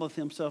he humbleth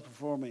himself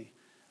before me,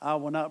 I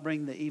will not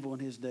bring the evil in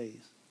his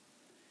days.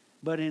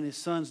 But in his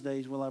son's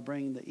days will I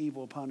bring the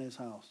evil upon his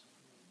house.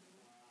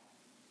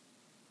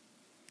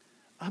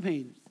 I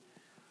mean,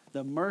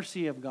 the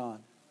mercy of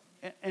God.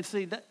 And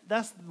see,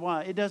 that's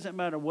why it doesn't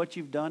matter what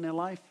you've done in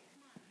life.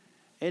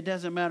 It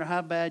doesn't matter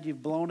how bad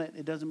you've blown it.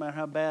 It doesn't matter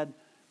how bad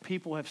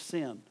people have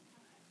sinned.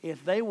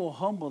 If they will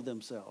humble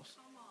themselves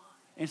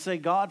and say,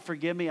 God,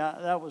 forgive me.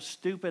 That was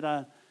stupid.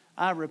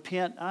 I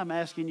repent. I'm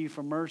asking you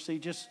for mercy.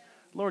 Just,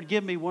 Lord,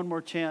 give me one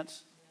more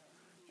chance.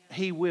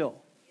 He will.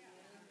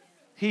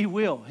 He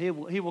will.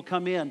 He will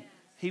come in.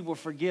 He will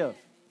forgive.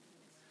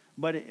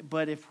 But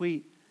if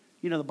we,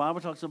 the Bible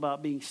talks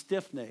about being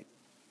stiff-necked.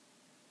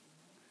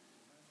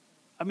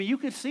 I mean, you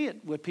could see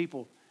it with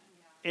people.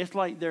 It's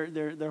like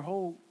their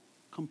whole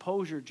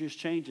composure just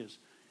changes.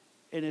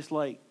 And it's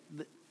like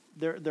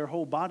their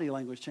whole body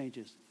language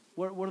changes.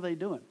 What are they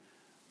doing?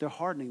 They're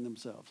hardening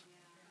themselves.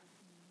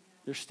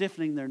 They're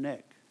stiffening their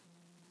neck.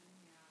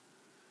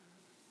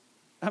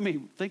 I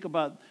mean, think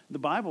about the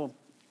Bible.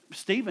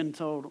 Stephen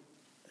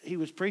he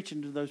was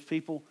preaching to those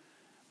people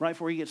right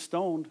before he gets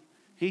stoned.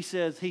 He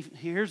says,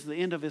 here's the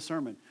end of his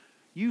sermon.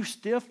 You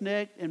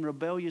stiff-necked and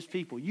rebellious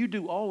people, you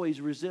do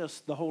always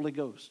resist the Holy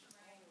Ghost.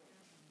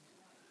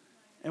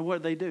 And what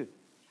did they do?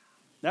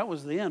 That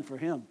was the end for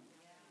him.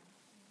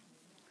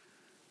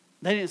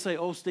 They didn't say,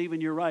 oh, Stephen,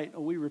 you're right.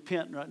 Oh, we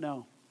repent right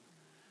now.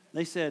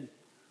 They said,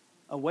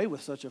 away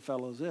with such a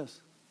fellow as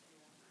this.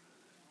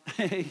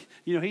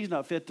 He's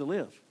not fit to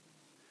live.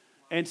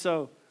 And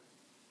so,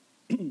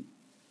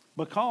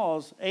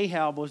 because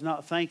Ahab was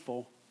not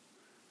thankful,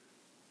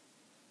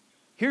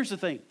 here's the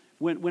thing.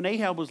 When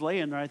Ahab was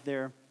laying right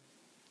there,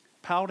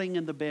 pouting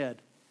in the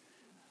bed,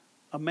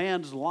 a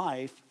man's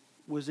life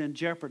was in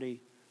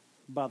jeopardy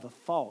by the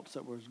thoughts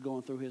that was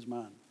going through his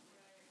mind.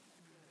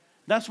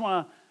 That's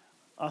why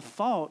a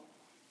thought,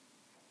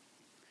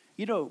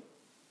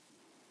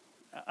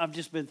 I've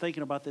just been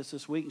thinking about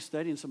this week and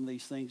studying some of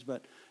these things,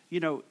 but,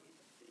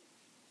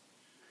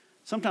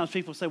 sometimes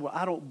people say, well,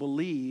 I don't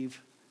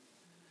believe.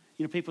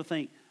 People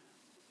think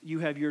you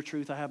have your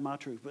truth, I have my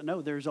truth. But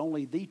no, there's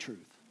only the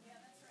truth.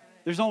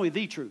 There's only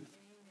the truth.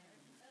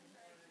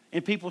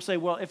 And people say,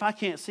 well, if I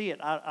can't see it,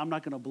 I'm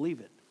not going to believe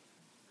it.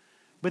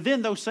 But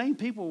then those same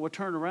people will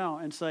turn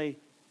around and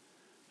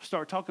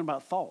start talking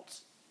about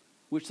thoughts,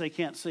 which they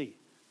can't see,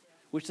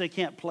 which they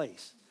can't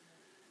place.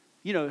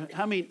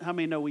 How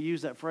many know we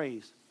use that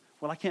phrase?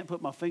 Well, I can't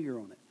put my finger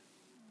on it.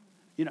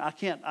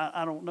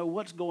 I don't know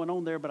what's going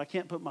on there, but I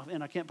can't put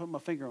my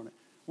finger on it.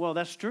 Well,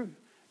 that's true.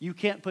 You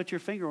can't put your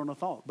finger on a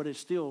thought, but it's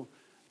still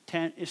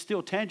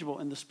tangible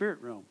in the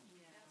spirit realm.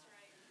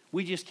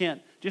 We just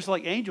can't, just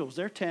like angels,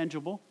 they're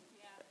tangible.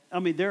 I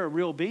mean, they're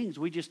real beings.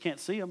 We just can't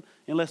see them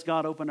unless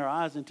God opened our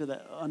eyes into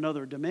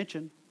another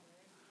dimension.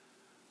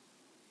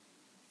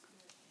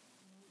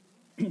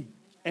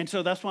 And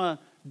so that's why I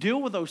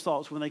deal with those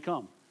thoughts when they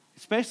come,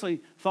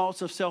 especially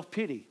thoughts of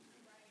self-pity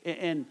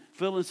and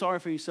feeling sorry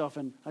for yourself.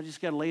 And I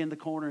just got to lay in the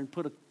corner and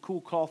put a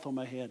cool cloth on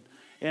my head.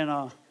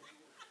 And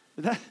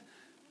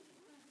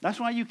that's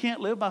why you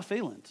can't live by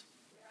feelings.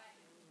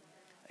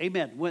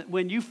 Amen.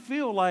 When you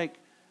feel like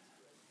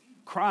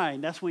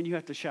crying, that's when you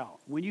have to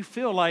shout. When you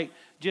feel like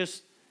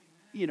just,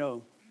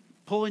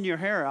 pulling your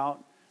hair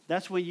out,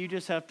 that's when you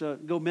just have to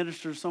go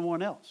minister to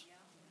someone else.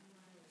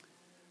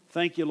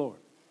 Thank you, Lord.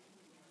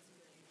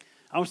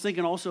 I was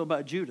thinking also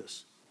about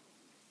Judas.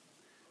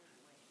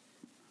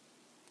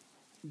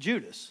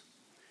 Judas.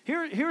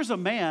 Here's a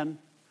man,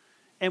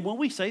 and when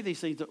we say these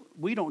things,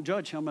 we don't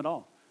judge him at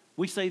all.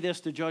 We say this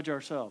to judge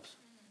ourselves.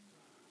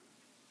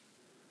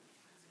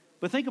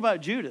 But think about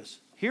Judas.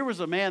 Here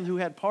was a man who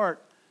had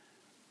part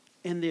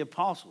in the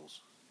apostles.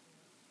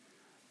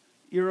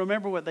 You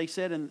remember what they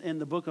said in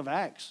the book of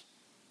Acts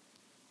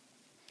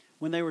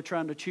when they were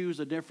trying to choose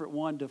a different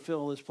one to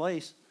fill his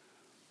place.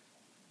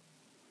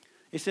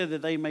 It said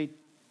that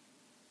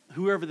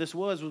whoever this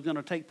was going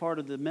to take part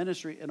of the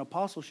ministry and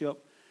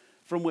apostleship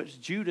from which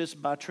Judas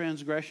by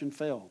transgression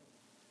fell,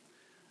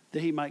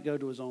 that he might go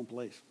to his own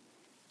place.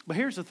 But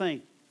here's the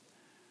thing.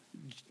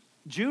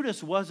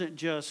 Judas wasn't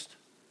just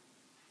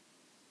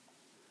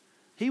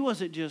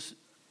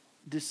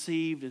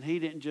deceived, and he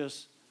didn't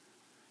just,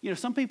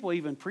 some people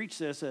even preach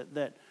this,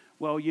 that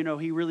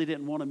he really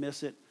didn't want to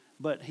miss it,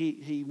 but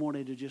he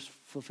wanted to just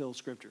fulfill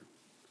Scripture.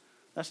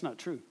 That's not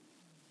true.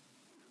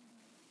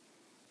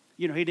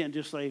 He didn't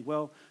just say,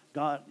 well,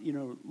 God,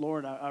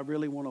 Lord, I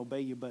really want to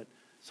obey you, but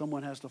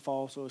someone has to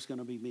fall, so it's going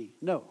to be me.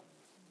 No,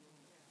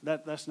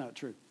 that's not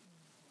true.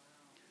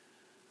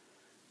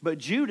 But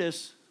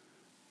Judas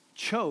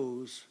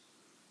chose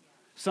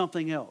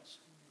something else.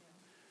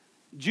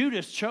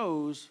 Judas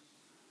chose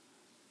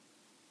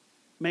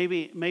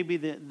maybe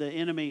the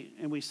enemy,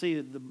 and we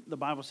see the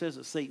Bible says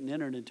that Satan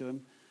entered into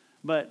him,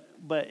 but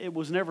it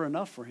was never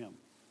enough for him.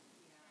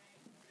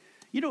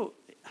 You know,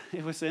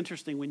 it was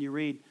interesting when you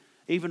read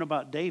even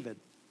about David.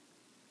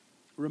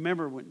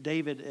 Remember when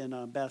David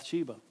and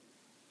Bathsheba,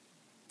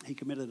 he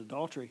committed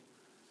adultery.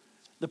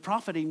 The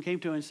prophet even came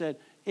to him and said,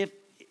 if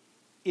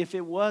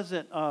it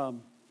wasn't,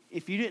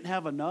 if you didn't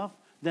have enough,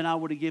 then I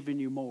would have given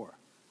you more.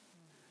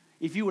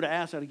 If you would have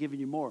asked, I'd have given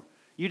you more.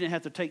 You didn't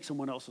have to take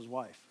someone else's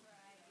wife.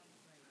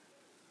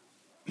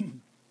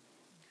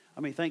 I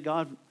mean, thank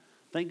God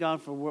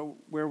for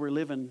where we're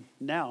living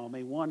now. I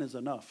mean, one is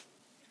enough.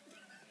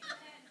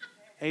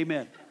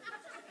 Amen.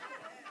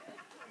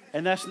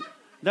 And that's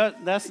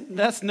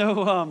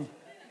no.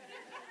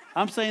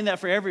 I'm saying that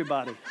for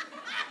everybody.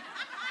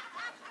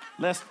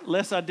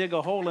 Lest I dig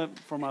a hole in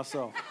for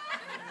myself.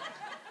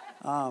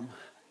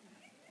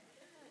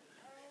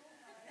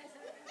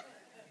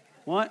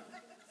 What?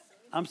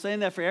 I'm saying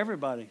that for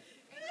everybody.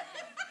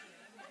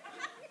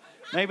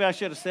 Maybe I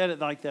should have said it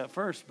like that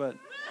first, but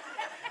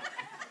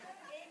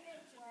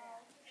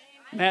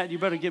Matt, you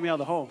better get me out of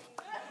the hole.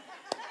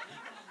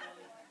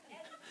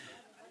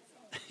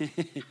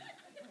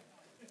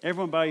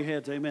 Everyone bow your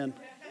heads, amen.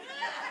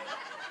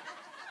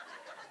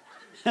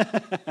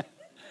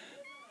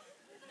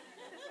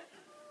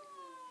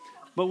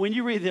 But when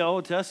you read the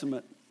Old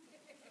Testament,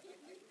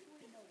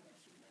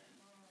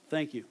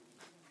 thank you.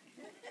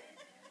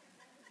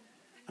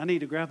 I need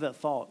to grab that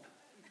thought.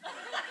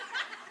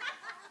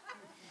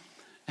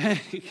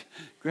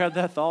 Grab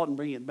that thought and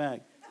bring it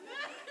back.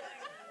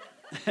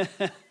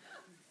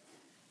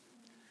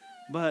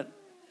 But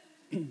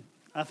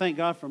I thank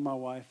God for my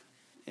wife.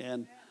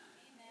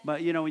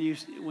 But you know,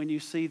 when you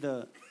see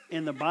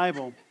in the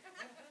Bible,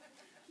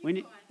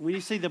 when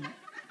you see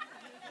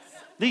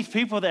these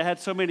people that had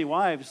so many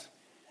wives,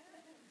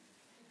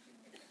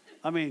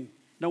 I mean,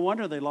 no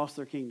wonder they lost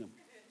their kingdom.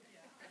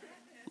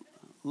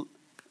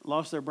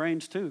 Lost their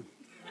brains too.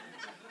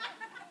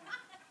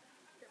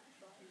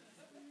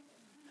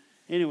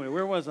 Anyway,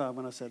 where was I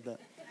when I said that?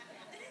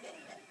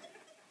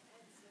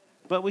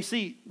 But we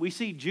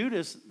see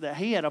Judas, that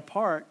he had a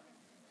part,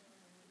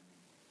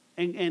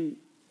 and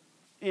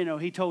you know,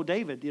 he told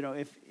David, you know,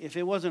 if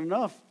it wasn't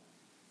enough,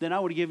 then I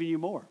would have given you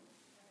more.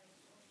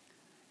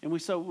 And we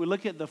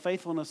look at the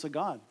faithfulness of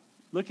God.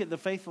 Look at the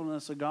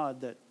faithfulness of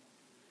God.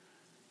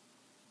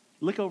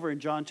 Look over in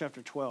John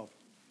chapter 12.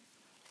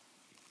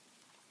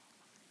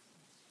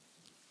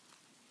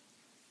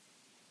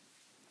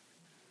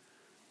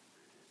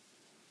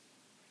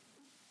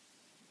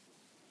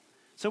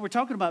 So we're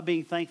talking about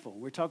being thankful.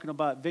 We're talking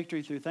about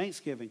victory through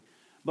thanksgiving.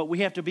 But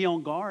we have to be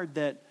on guard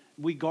that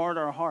we guard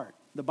our heart.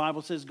 The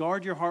Bible says,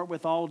 guard your heart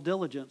with all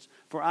diligence,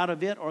 for out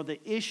of it are the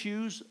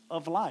issues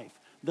of life,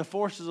 the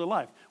forces of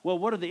life. Well,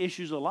 what are the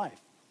issues of life?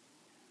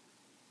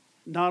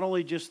 Not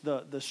only just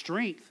the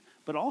strength,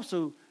 but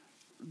also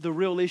the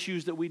real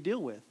issues that we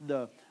deal with.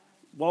 The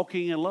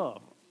walking in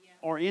love,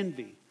 or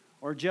envy,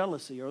 or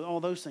jealousy, or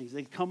all those things.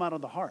 They come out of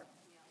the heart.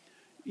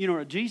 You know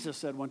what Jesus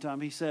said one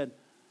time? He said,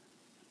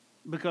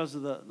 because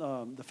of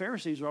the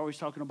Pharisees were always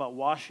talking about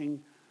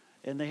washing,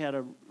 and they had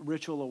a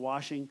ritual of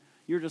washing.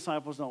 Your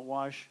disciples don't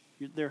wash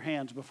their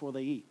hands before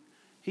they eat.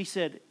 He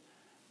said,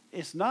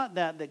 it's not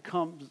that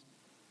comes,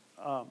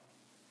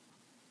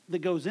 that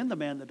goes in the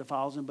man that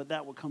defiles him, but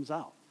that what comes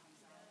out.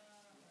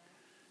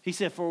 He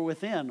said, for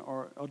within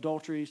are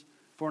adulteries,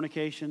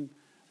 fornication,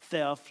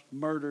 theft,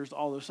 murders,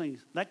 all those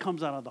things. That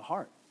comes out of the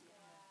heart.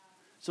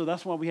 So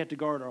that's why we have to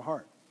guard our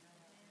heart.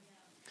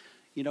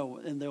 You know,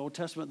 in the Old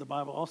Testament, the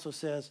Bible also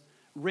says,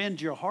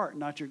 rend your heart,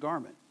 not your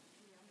garment.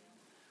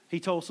 He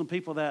told some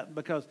people that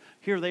because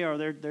here they are,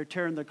 they're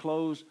tearing their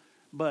clothes,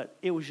 but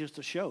it was just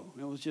a show.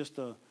 It was just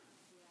a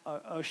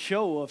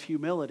show of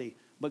humility.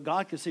 But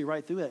God could see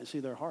right through that and see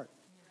their heart.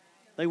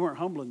 They weren't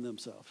humbling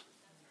themselves.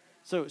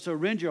 So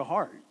rend your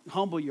heart,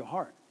 humble your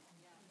heart.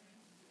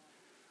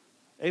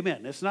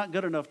 Amen. It's not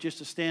good enough just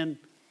to stand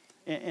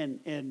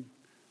and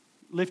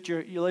lift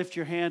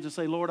your hands and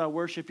say, Lord, I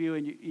worship you,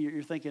 and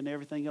you're thinking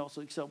everything else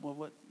except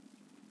what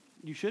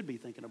you should be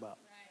thinking about.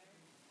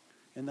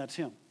 And that's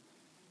him.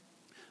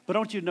 But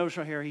don't you notice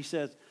right here, he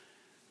says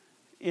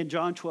in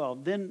John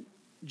 12, then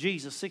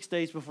Jesus, 6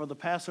 days before the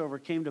Passover,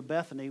 came to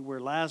Bethany,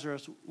 where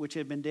Lazarus, which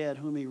had been dead,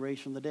 whom he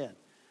raised from the dead.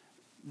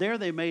 There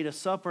they made a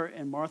supper,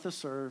 and Martha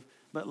served,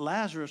 but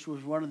Lazarus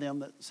was one of them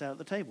that sat at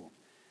the table.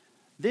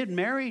 Then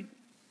Mary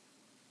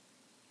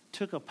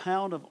took a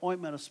pound of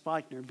ointment of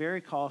spikenard, very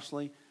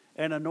costly,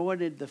 and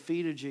anointed the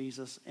feet of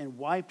Jesus and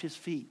wiped his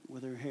feet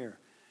with her hair.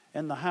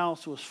 And the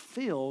house was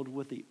filled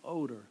with the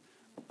odor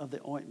of the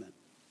ointment.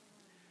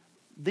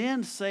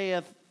 Then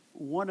saith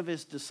one of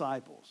his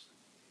disciples,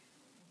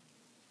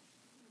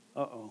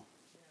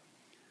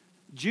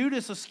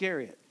 Judas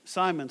Iscariot,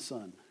 Simon's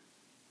son,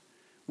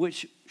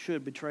 which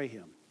should betray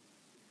him.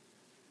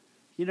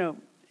 You know,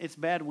 it's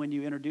bad when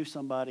you introduce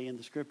somebody in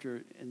the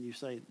scripture and you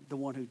say the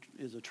one who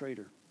is a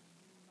traitor.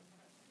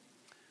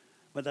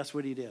 But that's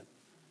what he did.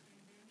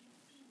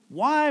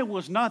 Why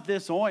was not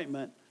this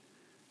ointment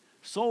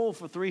sold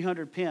for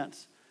 300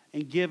 pence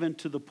and given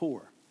to the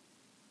poor.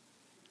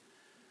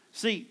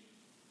 See,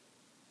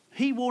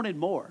 he wanted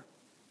more.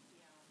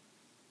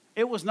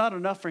 It was not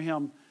enough for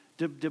him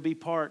to be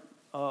part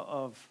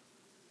of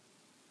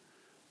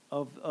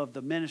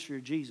the ministry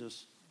of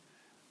Jesus.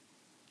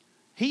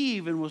 He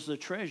even was the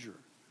treasurer.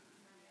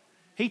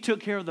 He took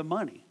care of the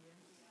money.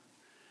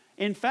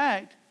 In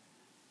fact,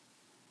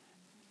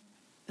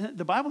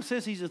 the Bible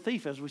says he's a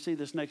thief, as we see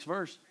this next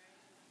verse.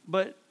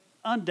 But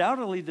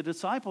undoubtedly, the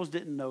disciples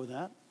didn't know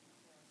that.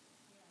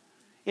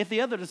 If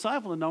the other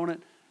disciple had known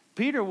it,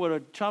 Peter would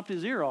have chopped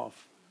his ear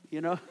off,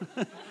 you know.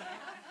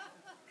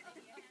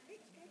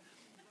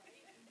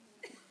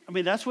 I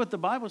mean, that's what the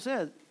Bible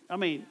said. I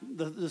mean,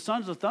 the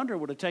sons of thunder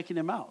would have taken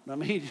him out. I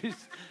mean,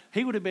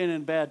 he would have been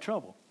in bad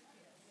trouble.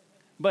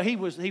 But he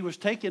was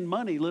taking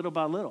money little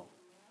by little.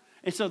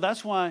 And so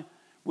that's why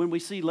when we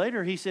see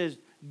later, he says,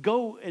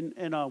 go and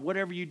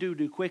whatever you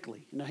do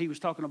quickly. You know, he was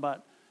talking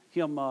about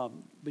him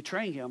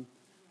betraying him.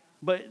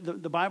 But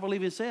the Bible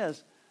even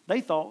says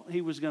they thought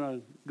he was going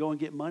to go and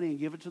get money and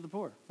give it to the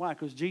poor. Why?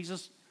 Because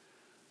Jesus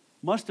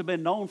must have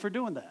been known for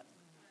doing that.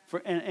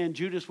 And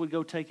Judas would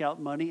go take out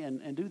money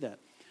and do that.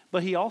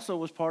 But he also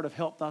was part of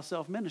Help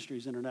Thyself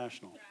Ministries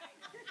International.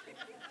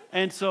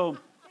 And so,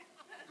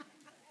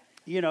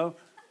 you know,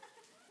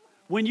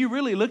 when you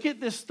really look at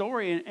this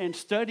story and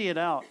study it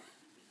out,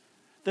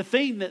 the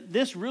thing that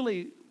this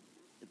really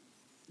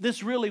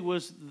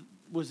was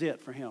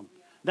it for him.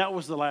 That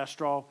was the last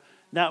straw.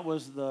 That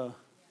was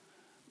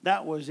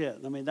it.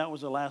 I mean, that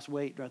was the last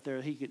weight right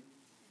there.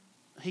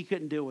 He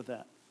couldn't deal with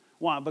that.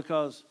 Why?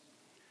 Because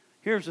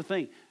here's the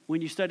thing.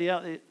 When you study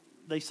out,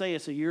 they say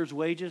it's a year's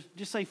wages.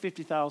 Just say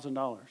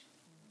 $50,000.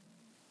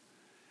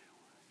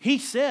 He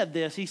said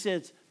this. He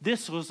said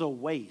this was a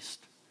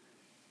waste.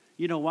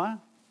 You know why?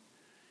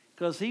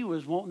 Because he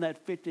was wanting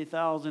that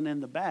 $50,000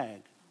 in the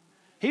bag.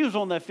 He was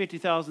wanting that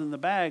 $50,000 in the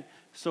bag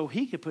so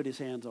he could put his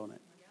hands on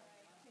it.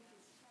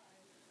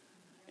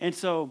 And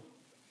so,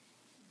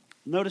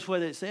 notice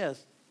what it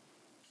says.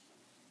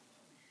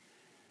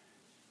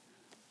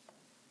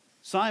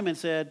 Simon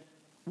said,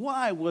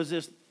 why was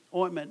this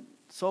ointment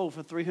sold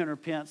for 300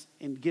 pence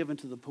and given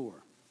to the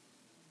poor?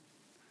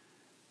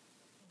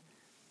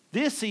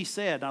 This he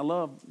said, I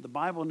love, the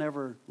Bible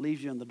never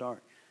leaves you in the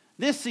dark.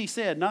 This he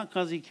said, not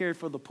because he cared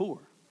for the poor,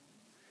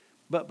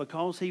 but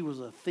because he was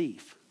a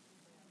thief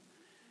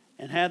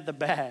and had the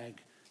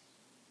bag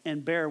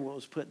and bare what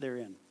was put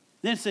therein.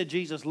 Then said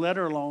Jesus, let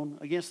her alone.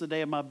 Against the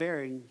day of my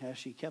burying has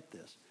she kept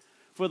this.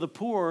 For the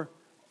poor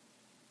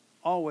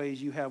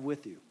always you have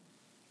with you,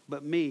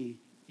 but me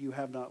you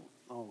have not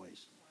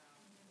always.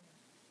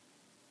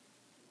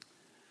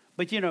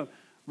 But you know,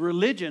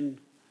 religion,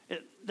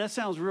 that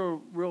sounds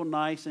real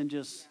nice and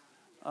just,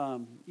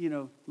 you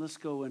know, let's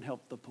go and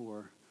help the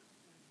poor.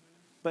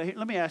 But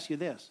let me ask you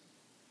this.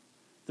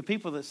 The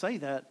people that say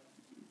that,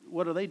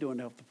 what are they doing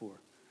to help the poor?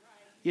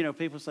 You know,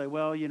 people say,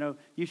 well, you know,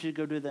 you should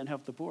go do that and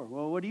help the poor.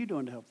 Well, what are you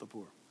doing to help the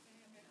poor?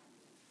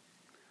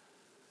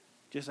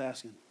 Just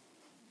asking.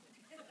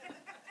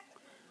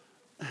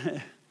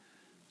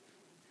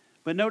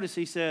 But notice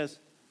he says,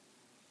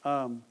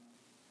 if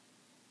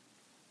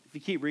you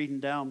keep reading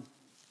down,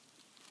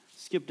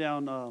 skip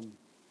down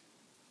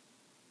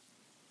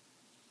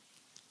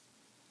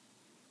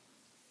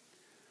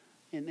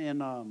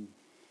in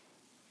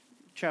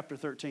chapter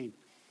 13.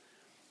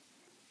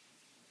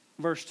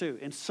 Verse 2,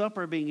 and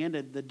supper being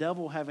ended, the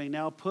devil having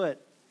now put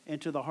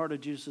into the heart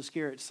of Judas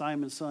Iscariot,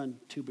 Simon's son,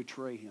 to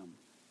betray him.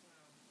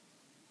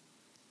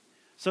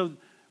 So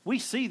we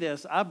see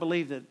this. I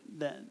believe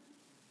that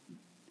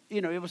you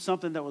know, it was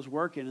something that was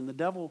working. And the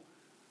devil,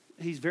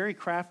 he's very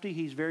crafty.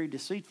 He's very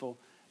deceitful.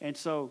 And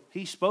so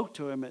he spoke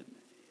to him.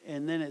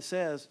 And then it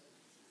says,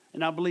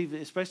 and I believe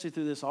especially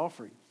through this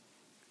offering,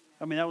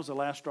 I mean, that was the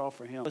last straw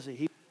for him.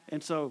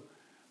 And so,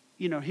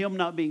 you know, him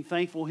not being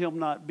thankful, him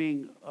not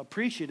being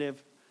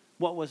appreciative,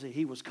 what was it?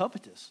 He was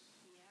covetous.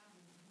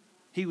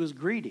 He was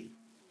greedy.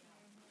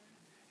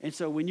 And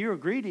so when you're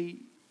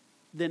greedy,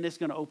 then it's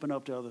going to open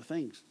up to other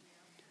things.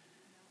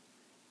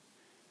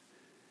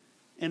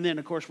 And then,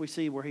 of course, we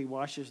see where he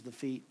washes the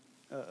feet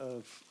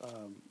of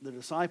the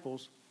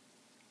disciples.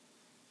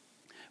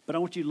 But I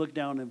want you to look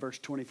down in verse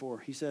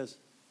 24. He says,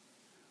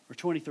 or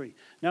 23.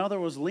 Now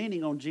there was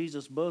leaning on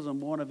Jesus'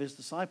 bosom one of his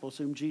disciples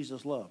whom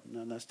Jesus loved.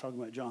 Now that's talking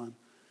about John.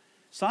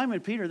 Simon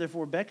Peter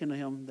therefore beckoned to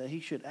him that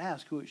he should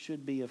ask who it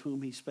should be of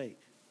whom he spake.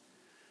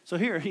 So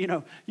here, you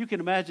know, you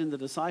can imagine the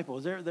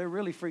disciples. They're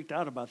really freaked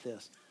out about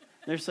this.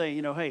 They're saying,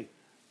 you know, hey,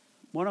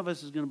 one of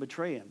us is going to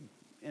betray him.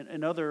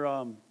 And other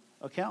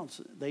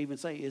accounts, they even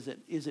say, is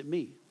it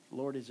me?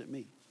 Lord, is it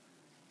me?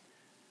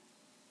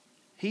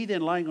 He then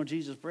lying on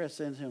Jesus' breast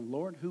said to him,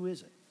 Lord, who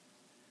is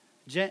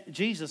it?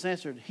 Jesus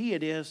answered, he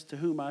it is to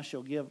whom I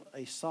shall give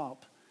a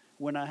sop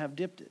when I have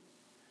dipped it.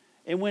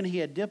 And when he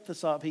had dipped the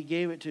sop, he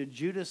gave it to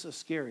Judas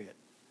Iscariot,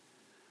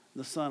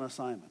 the son of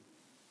Simon.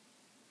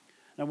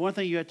 Now, one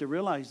thing you have to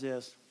realize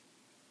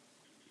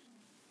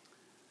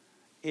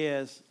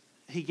is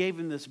he gave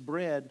him this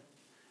bread.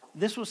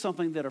 This was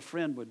something that a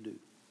friend would do.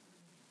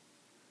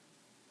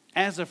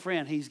 As a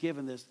friend, he's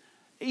given this.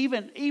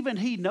 Even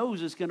he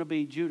knows it's going to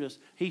be Judas.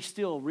 He's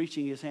still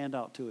reaching his hand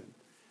out to him.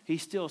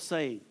 He's still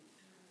saying.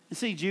 And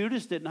see,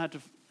 Judas didn't have to,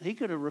 he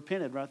could have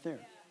repented right there.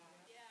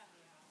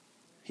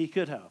 He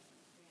could have.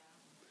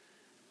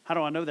 How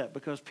do I know that?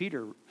 Because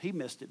Peter, he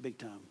missed it big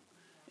time.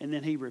 And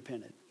then he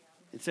repented.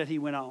 It said he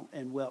went out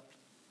and wept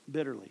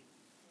bitterly.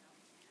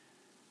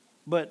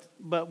 But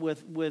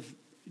with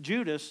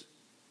Judas,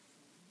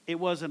 it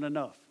wasn't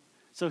enough.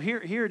 So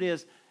here it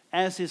is.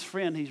 As his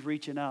friend, he's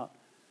reaching out.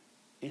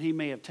 And he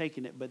may have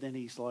taken it, but then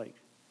he's like,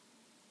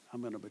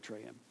 I'm going to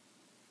betray him.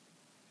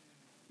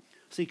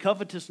 See,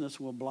 covetousness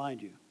will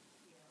blind you.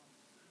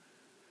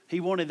 He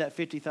wanted that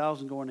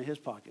 $50,000 going in his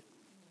pocket.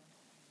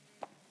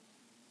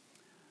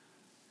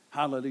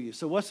 Hallelujah.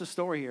 So what's the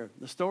story here?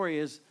 The story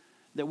is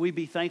that we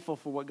be thankful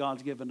for what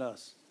God's given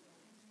us.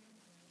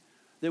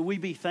 That we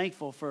be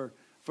thankful for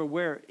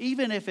where,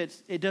 even if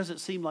it doesn't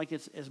seem like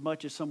it's as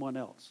much as someone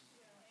else.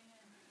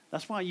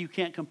 That's why you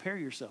can't compare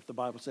yourself, the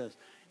Bible says.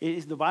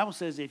 The Bible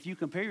says if you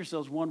compare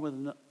yourselves one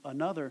with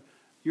another,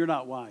 you're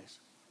not wise.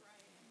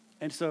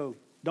 And so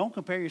don't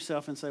compare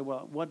yourself and say,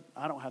 well,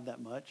 I don't have that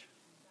much.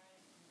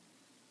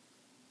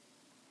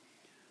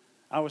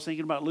 I was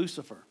thinking about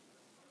Lucifer.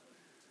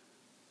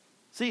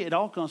 See, it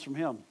all comes from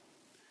him.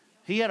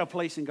 He had a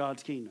place in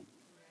God's kingdom,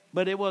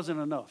 but it wasn't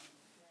enough.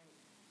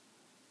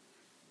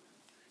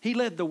 He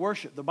led the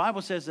worship. The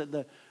Bible says that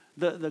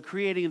the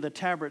creating of the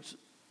tabrets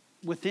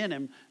within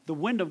him, the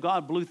wind of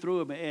God blew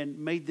through him and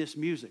made this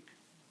music.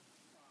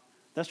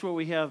 That's where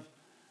we have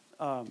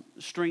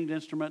stringed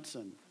instruments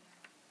and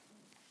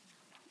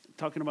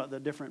talking about the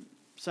different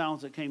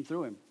sounds that came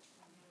through him.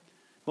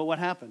 But what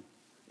happened?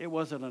 It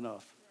wasn't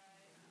enough.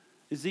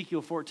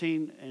 Ezekiel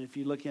 14, and if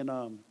you look in,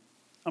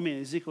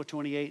 Ezekiel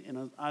 28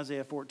 and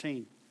Isaiah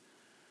 14,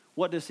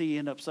 what does he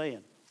end up saying?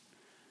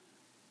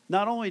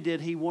 Not only did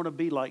he want to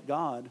be like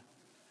God,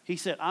 he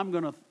said, I'm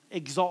going to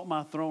exalt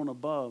my throne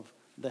above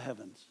the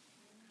heavens.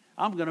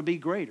 I'm going to be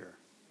greater.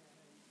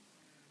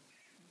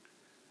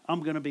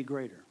 I'm going to be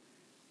greater.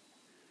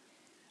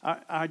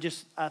 I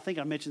think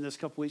I mentioned this a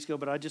couple weeks ago,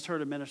 but I just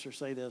heard a minister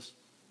say this.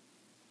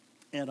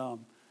 And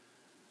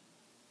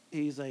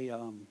he's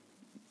a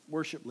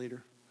worship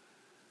leader.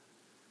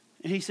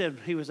 And he said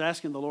he was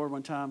asking the Lord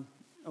one time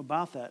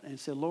about that. And he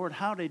said, Lord,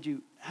 how did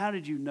you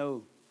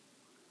know?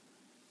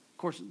 Of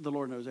course, the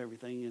Lord knows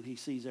everything and he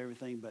sees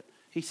everything. But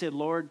he said,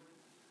 Lord,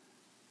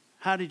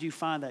 how did you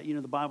find that? You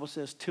know, the Bible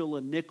says, till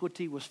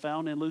iniquity was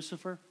found in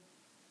Lucifer.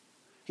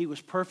 He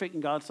was perfect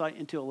in God's sight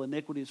until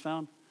iniquity is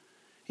found.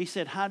 He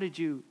said, how did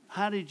you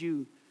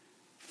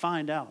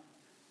find out?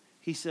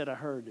 He said, I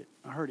heard it.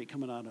 I heard it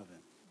coming out of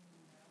him.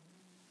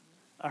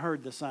 I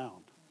heard the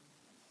sound.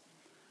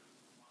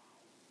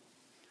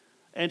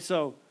 And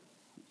so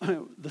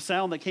the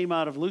sound that came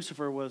out of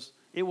Lucifer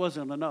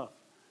wasn't enough.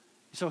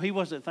 So he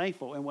wasn't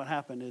thankful. And what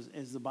happened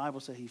is the Bible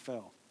said he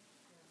fell.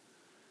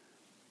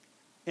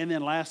 And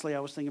then lastly, I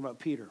was thinking about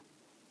Peter.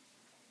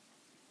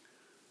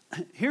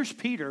 Here's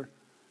Peter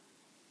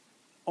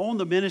on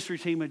the ministry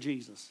team of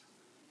Jesus.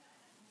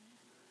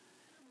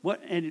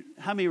 And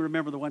how many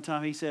remember the one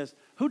time he says,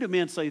 who do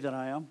men say that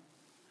I am?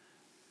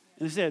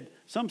 And he said,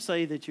 some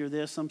say that you're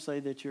this, some say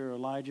that you're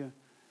Elijah.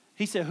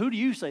 He said, who do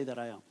you say that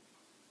I am?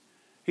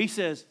 He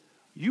says,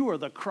 you are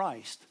the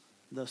Christ,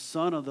 the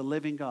Son of the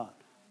living God.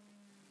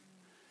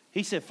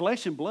 He said,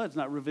 flesh and blood's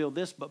not revealed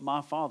this, but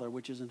my Father,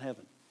 which is in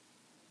heaven.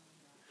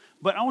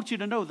 But I want you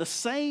to know, the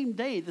same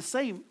day,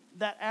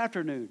 that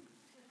afternoon,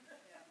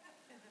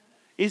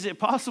 is it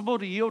possible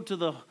to yield to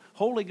the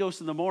Holy Ghost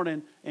in the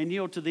morning and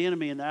yield to the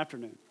enemy in the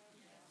afternoon?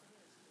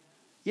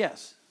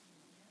 Yes.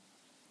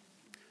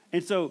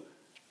 And so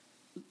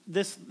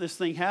this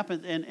thing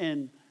happened,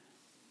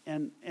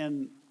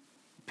 and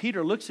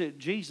Peter looks at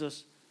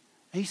Jesus.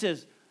 He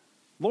says,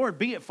 Lord,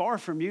 be it far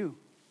from you.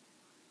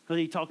 Because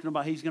he's talking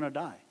about he's going to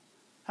die.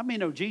 How many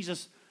know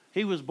Jesus,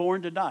 he was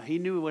born to die. He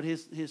knew what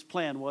his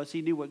plan was.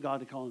 He knew what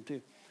God had called him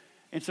to.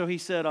 And so he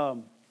said,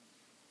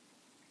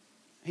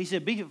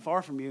 be it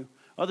far from you.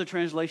 Other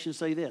translations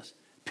say this,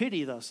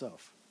 pity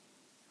thyself.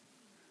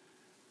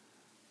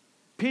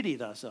 Pity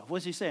thyself.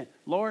 What's he saying?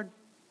 Lord,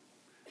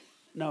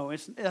 no,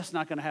 that's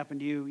not going to happen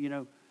to you. You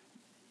know,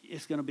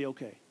 it's going to be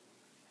okay.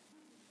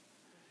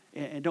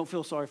 And don't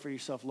feel sorry for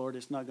yourself, Lord.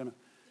 It's not going to.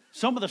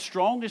 Some of the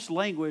strongest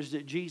language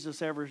that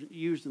Jesus ever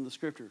used in the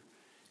scripture,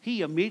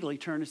 he immediately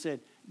turned and said,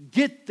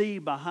 get thee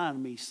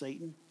behind me,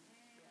 Satan.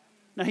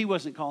 Now, he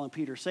wasn't calling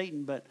Peter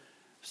Satan, but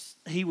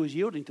he was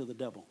yielding to the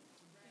devil.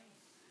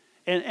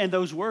 And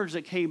those words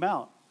that came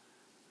out.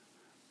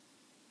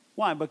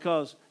 Why?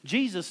 Because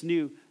Jesus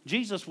knew.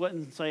 Jesus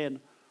wasn't saying,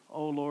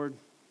 oh, Lord,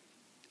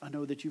 I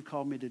know that you've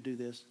called me to do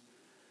this.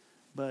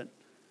 But,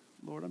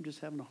 Lord, I'm just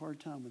having a hard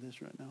time with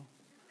this right now.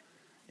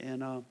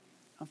 And I'm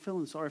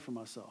feeling sorry for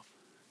myself.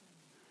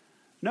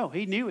 No,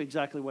 he knew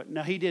exactly what.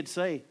 Now, he did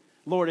say,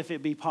 Lord, if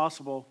it be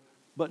possible,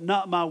 but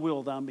not my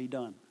will, thine be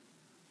done.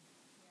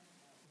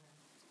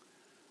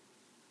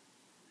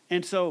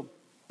 And so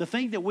the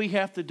thing that we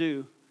have to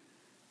do,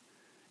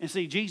 and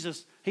see,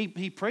 Jesus,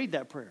 he prayed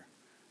that prayer.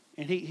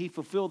 And he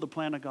fulfilled the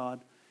plan of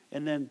God.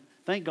 And then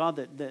thank God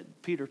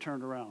that Peter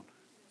turned around.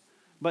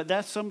 But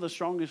that's some of the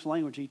strongest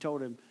language he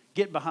told him.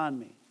 Get behind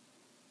me.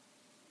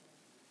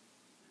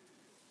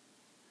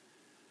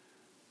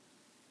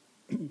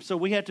 So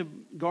we have to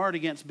guard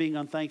against being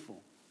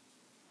unthankful.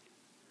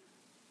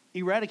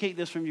 Eradicate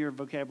this from your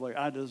vocabulary.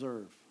 I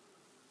deserve.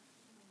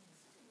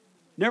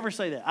 Never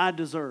say that. I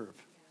deserve.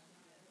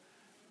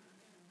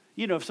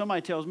 You know, if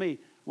somebody tells me,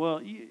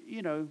 well,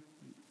 you know,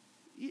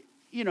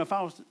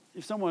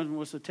 if someone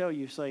was to tell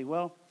you, say,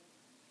 well,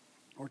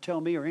 or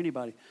tell me or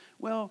anybody,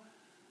 well,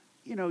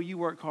 you know, you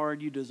work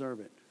hard, you deserve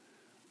it.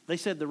 They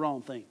said the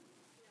wrong thing.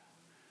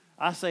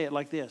 I say it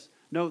like this.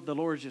 No, the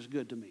Lord's just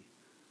good to me.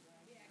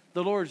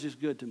 The Lord's just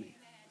good to me.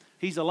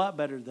 He's a lot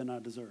better than I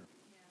deserve.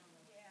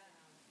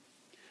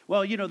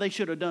 Well, you know, they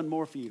should have done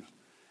more for you.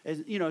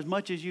 As, you know, as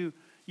much as you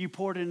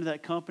poured into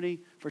that company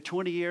for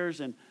 20 years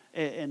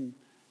and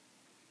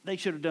they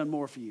should have done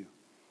more for you.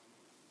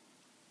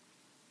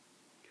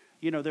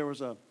 You know, there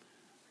was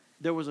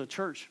a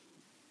church.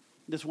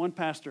 This one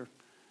pastor,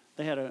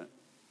 they had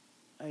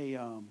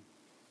and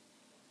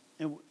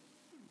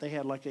they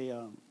had like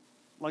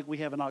we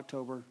have in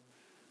October,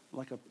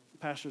 like a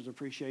pastor's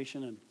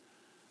appreciation,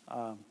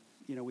 and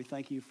you know, we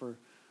thank you for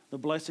the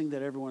blessing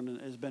that everyone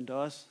has been to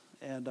us.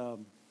 And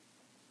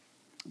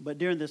but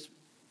during this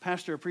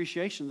pastor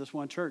appreciation, this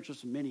one church,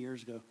 this was many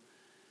years ago,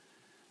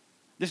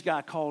 this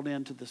guy called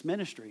into this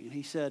ministry, and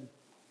he said,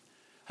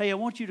 hey, I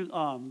want you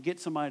to get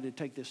somebody to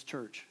take this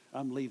church.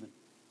 I'm leaving.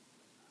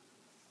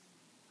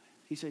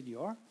 He said,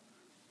 you are?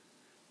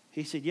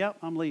 He said, yep,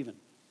 I'm leaving.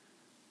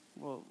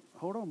 Well,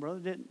 hold on,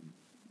 brother.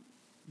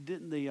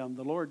 Didn't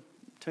the Lord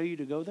tell you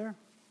to go there?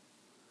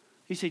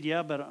 He said,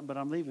 yeah, but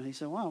I'm leaving. He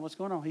said, wow, what's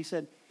going on? He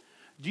said,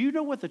 do you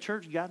know what the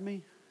church got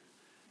me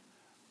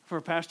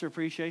for pastor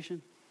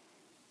appreciation?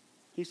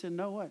 He said,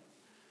 no, what?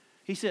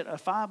 He said, a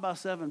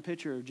 5x7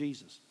 picture of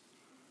Jesus.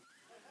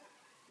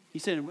 He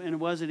said, and it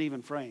wasn't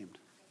even framed.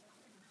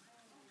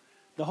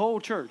 The whole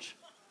church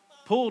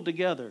pulled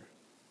together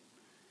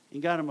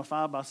and got him a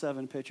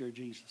 5x7 picture of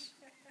Jesus.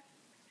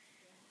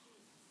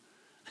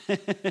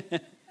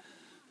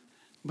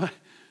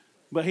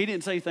 But he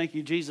didn't say thank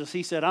you, Jesus.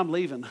 He said, I'm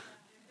leaving.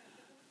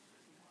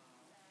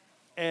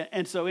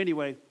 And so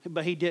anyway,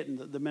 but he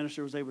didn't. The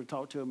minister was able to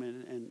talk to him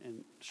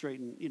and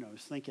straighten, you know,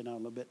 his thinking out a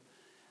little bit.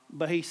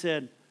 But he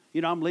said,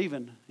 you know, I'm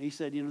leaving. He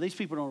said, you know, these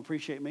people don't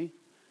appreciate me.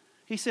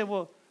 He said,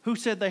 well, who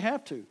said they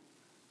have to?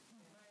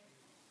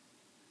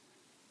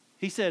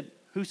 He said,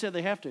 who said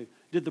they have to?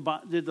 Did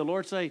the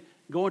Lord say,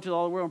 go into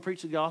all the world and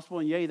preach the gospel,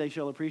 and yea, they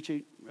shall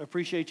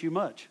appreciate you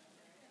much?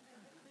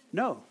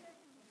 No.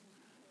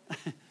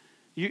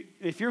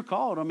 If you're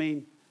called, I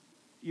mean,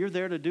 you're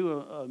there to do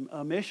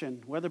a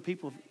mission, whether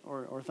people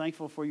are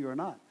thankful for you or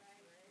not.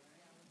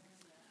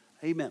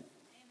 Amen.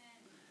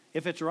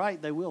 If it's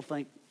right, they will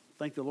thank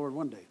the Lord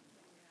one day.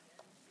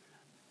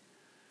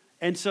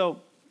 And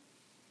so,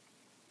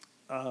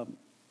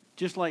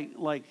 just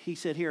like he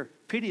said here,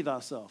 pity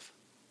thyself.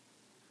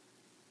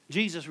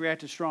 Jesus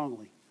reacted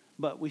strongly,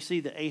 but we see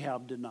that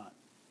Ahab did not.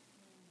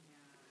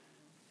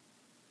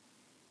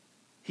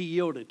 He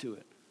yielded to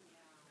it.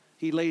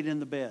 He laid in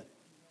the bed.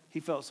 He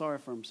felt sorry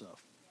for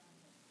himself.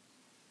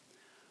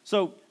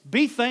 So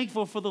be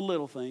thankful for the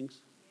little things.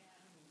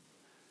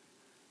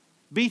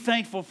 Be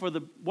thankful for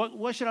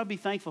what should I be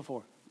thankful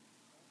for?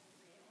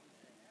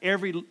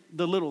 The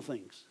little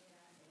things.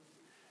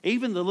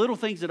 Even the little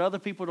things that other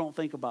people don't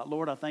think about.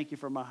 Lord, I thank you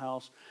for my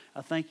house.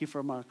 I thank you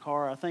for my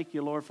car. I thank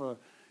you, Lord, for a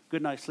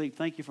good night's sleep.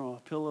 Thank you for my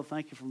pillow.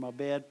 Thank you for my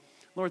bed.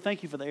 Lord,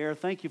 thank you for the air.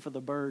 Thank you for the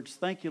birds.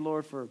 Thank you,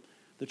 Lord, for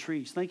the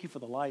trees. Thank you for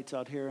the lights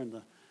out here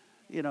and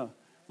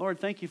Lord,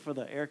 thank you for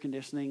the air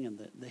conditioning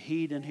and the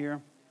heat in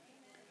here.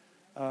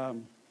 I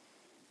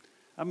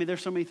mean,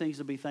 there's so many things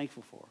to be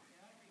thankful for.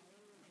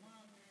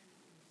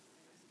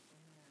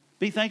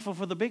 Be thankful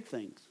for the big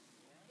things.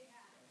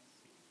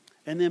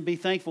 And then be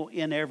thankful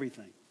in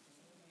everything.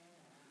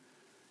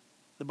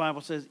 The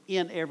Bible says,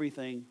 in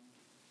everything,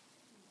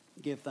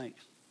 give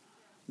thanks.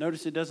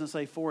 Notice it doesn't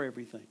say for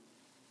everything.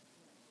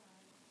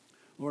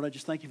 Lord, I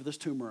just thank you for this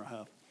tumor I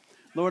have.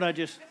 Lord, I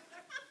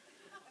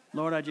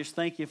just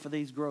thank you for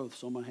these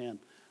growths on my hand.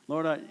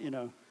 Lord,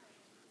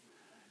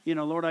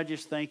 Lord, I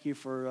just thank you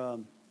for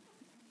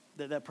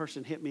that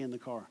person hit me in the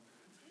car.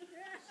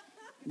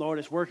 Lord,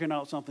 it's working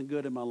out something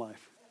good in my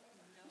life.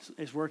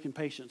 It's working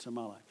patience in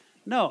my life.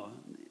 No.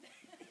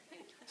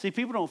 See,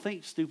 people don't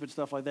think stupid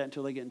stuff like that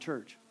until they get in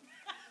church.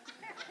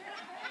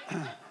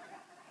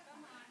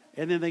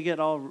 And then they get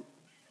all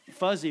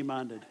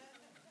fuzzy-minded.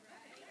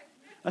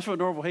 That's what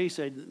Norval Hayes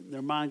said,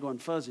 their mind going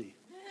fuzzy.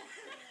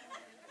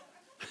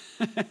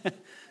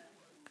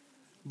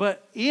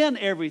 But in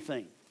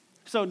everything.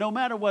 So no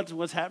matter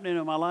what's happening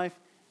in my life,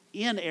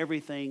 in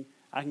everything,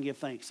 I can give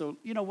thanks. So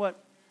you know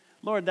what?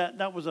 Lord,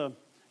 that was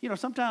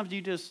sometimes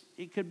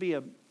it could be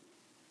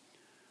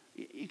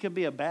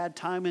a bad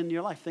time in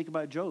your life. Think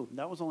about Job.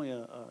 That was only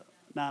a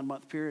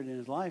 9-month period in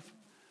his life.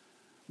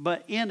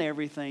 But in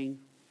everything,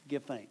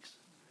 give thanks.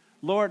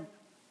 Lord,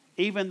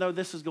 even though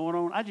this is going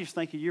on, I just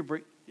thank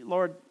you.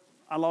 Lord,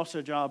 I lost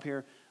a job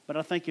here, but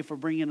I thank you for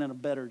bringing in a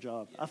better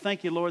job. I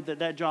thank you, Lord, that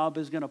that job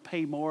is going to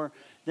pay more,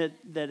 that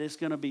it's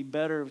going to be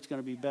better. It's going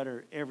to be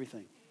better,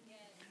 everything.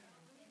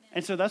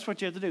 And so that's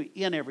what you have to do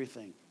in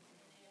everything.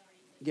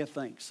 Give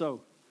thanks.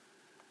 So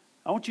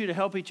I want you to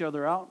help each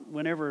other out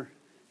whenever,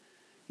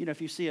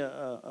 if you see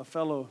a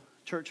fellow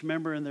church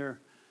member and their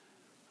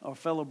a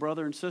fellow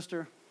brother and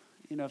sister,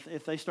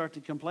 if they start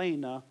to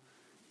complain now,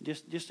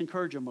 just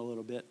encourage them a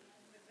little bit.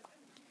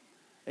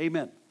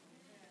 Amen.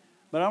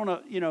 But I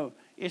want to,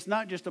 it's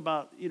not just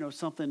about,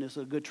 something that's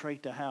a good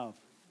trait to have.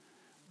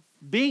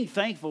 Being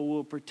thankful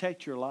will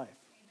protect your life.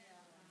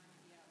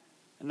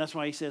 And that's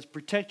why he says,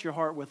 protect your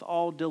heart with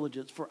all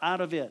diligence, for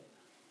out of it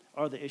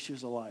are the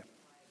issues of life.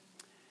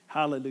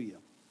 Hallelujah.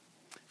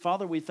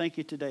 Father, we thank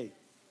you today,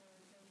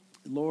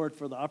 Lord,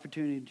 for the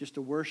opportunity just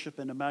to worship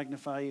and to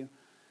magnify you.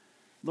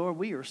 Lord,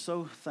 we are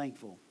so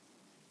thankful,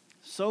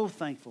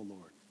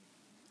 Lord,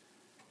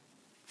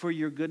 for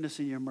your goodness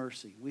and your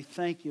mercy. We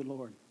thank you,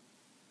 Lord,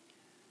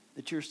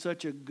 that you're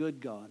such a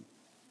good God.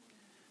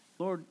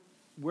 Lord,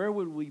 where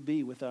would we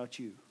be without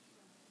you?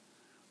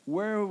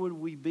 Where would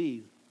we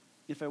be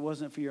if it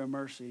wasn't for your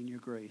mercy and your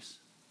grace?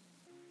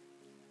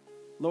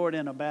 Lord,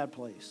 in a bad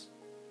place.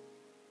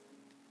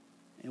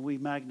 And we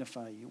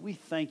magnify you. We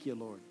thank you,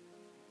 Lord,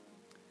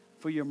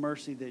 for your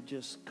mercy that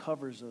just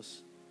covers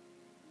us.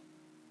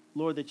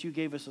 Lord, that you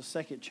gave us a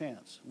second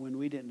chance when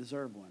we didn't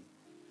deserve one.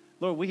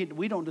 Lord,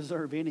 we don't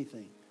deserve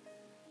anything.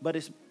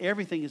 But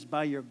everything is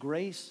by your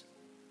grace,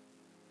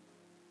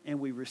 and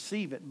we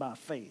receive it by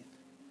faith.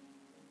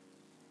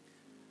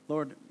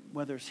 Lord,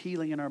 whether it's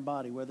healing in our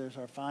body, whether it's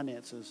our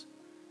finances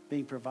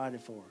being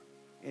provided for,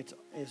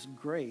 it's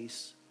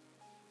grace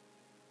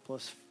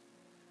plus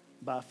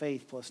by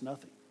faith plus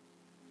nothing.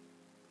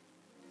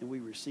 And we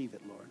receive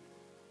it, Lord.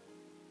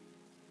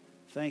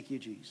 Thank you,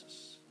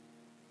 Jesus.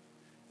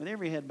 With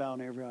every head bowed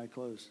and every eye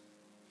closed,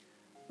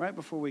 right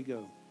before we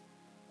go,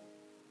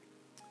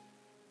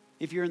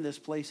 if you're in this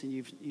place and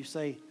you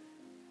say,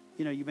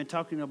 you've been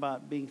talking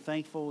about being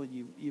thankful,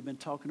 and you've been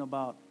talking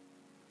about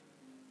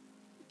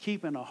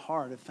keeping a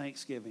heart of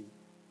thanksgiving,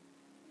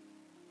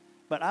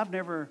 but I've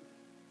never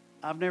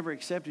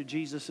accepted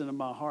Jesus into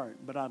my heart,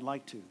 but I'd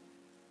like to.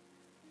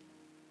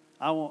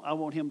 I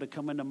want him to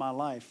come into my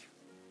life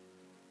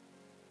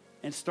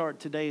and start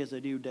today as a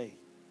new day.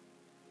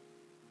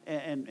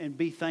 And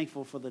be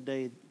thankful for the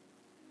day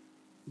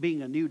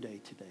being a new day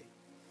today.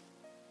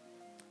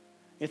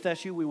 If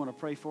that's you, we want to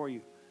pray for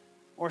you.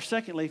 Or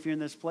secondly, if you're in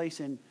this place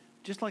and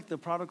just like the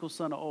prodigal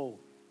son of old,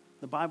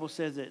 the Bible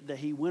says that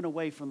he went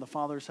away from the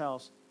father's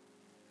house.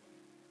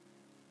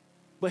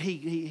 But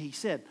he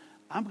said,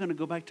 I'm going to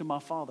go back to my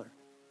father.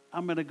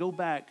 I'm going to go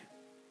back.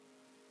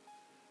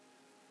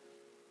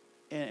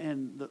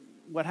 And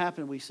what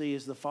happened, we see,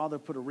 is the father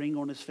put a ring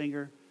on his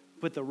finger,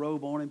 put the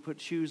robe on him, put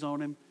shoes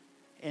on him,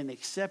 and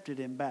accepted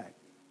him back.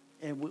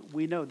 And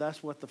we know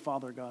that's what the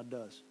Father God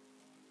does.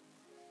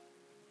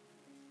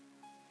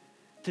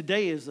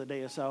 Today is the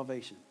day of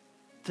salvation.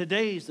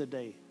 Today is the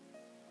day,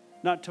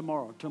 not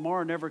tomorrow.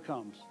 Tomorrow never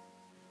comes.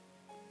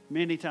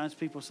 Many times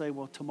people say,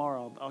 well,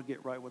 tomorrow I'll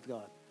get right with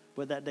God.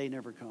 But that day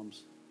never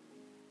comes.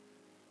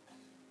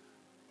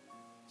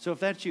 So if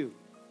that's you,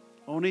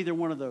 on either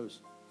one of those,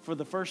 for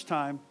the first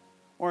time,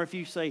 or if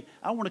you say,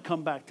 I want to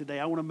come back today.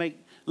 I want to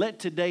let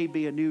today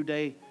be a new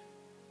day.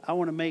 I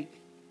want to make,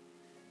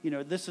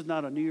 this is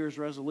not a New Year's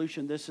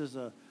resolution. This is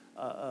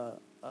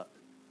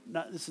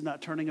this is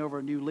not turning over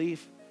a new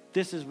leaf.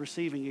 This is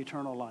receiving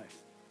eternal life.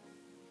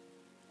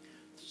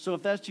 So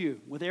if that's you,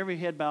 with every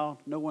head bowed,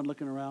 no one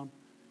looking around,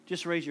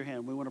 just raise your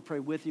hand. We want to pray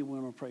with you. We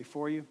want to pray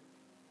for you.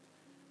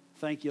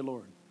 Thank you,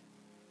 Lord.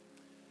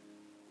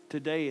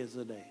 Today is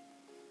the day.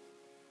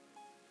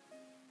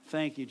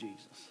 Thank you,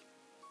 Jesus.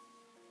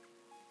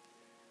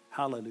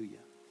 Hallelujah.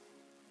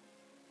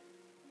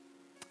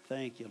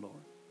 Thank you,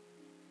 Lord.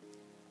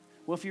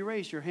 Well, if you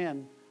raise your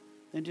hand,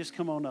 then just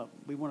come on up.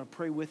 We want to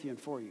pray with you and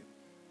for you.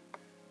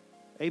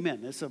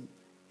 Amen.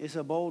 It's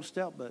a bold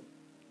step, but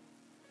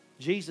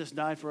Jesus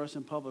died for us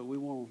in public. We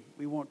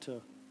want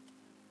to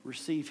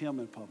receive him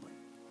in public.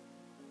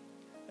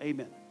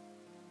 Amen.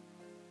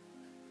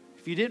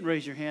 If you didn't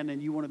raise your hand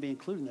and you want to be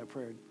included in that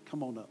prayer,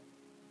 come on up.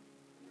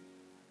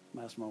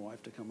 I'm asking my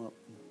wife to come up.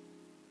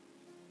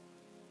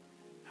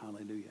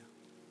 Hallelujah.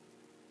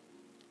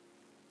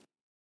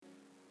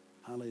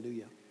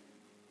 Hallelujah.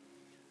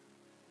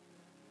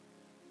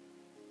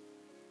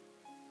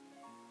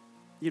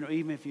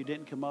 Even if you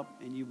didn't come up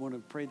and you want to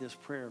pray this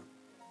prayer,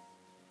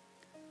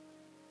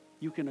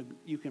 you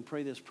can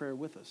pray this prayer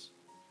with us.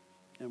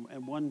 And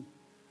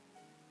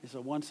it's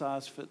a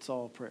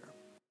one-size-fits-all prayer.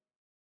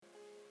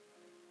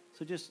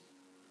 So just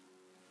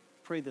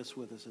pray this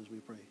with us as we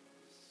pray.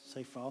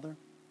 Say, Father,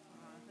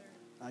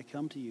 I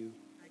come to you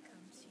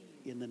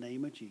in the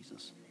name of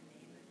Jesus.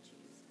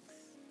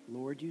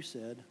 Lord, you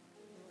said,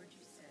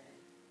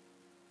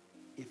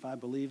 if I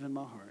believe in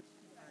my heart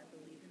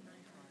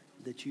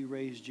that you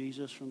raised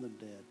Jesus from the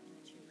dead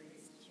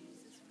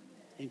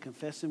and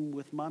confess him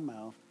with my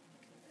mouth,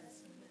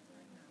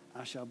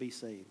 I shall be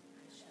saved.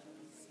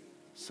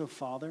 So,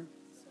 Father,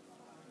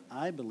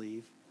 I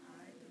believe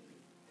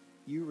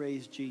you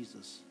raised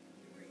Jesus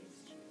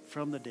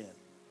from the dead.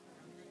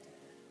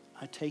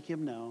 I take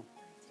him now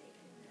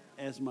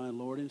as my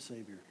Lord and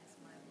Savior.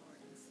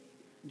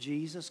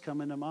 Jesus, come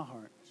into my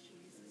heart.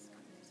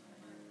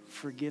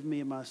 Forgive me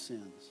of my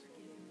sins.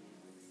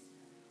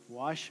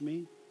 Wash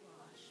me,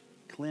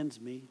 cleanse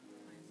me,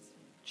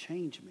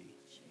 change me,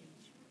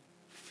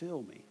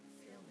 fill me.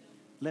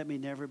 Let me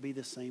never be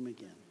the same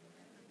again.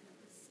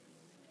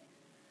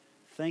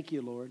 Thank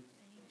you, Lord,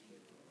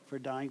 for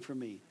dying for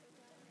me.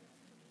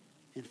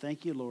 And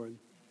thank you, Lord,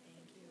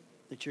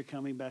 that you're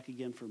coming back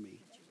again for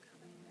me.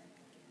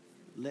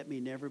 Let me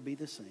never be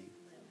the same.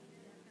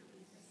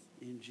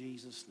 In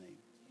Jesus' name.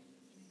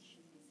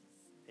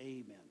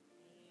 Amen.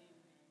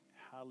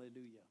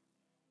 Hallelujah.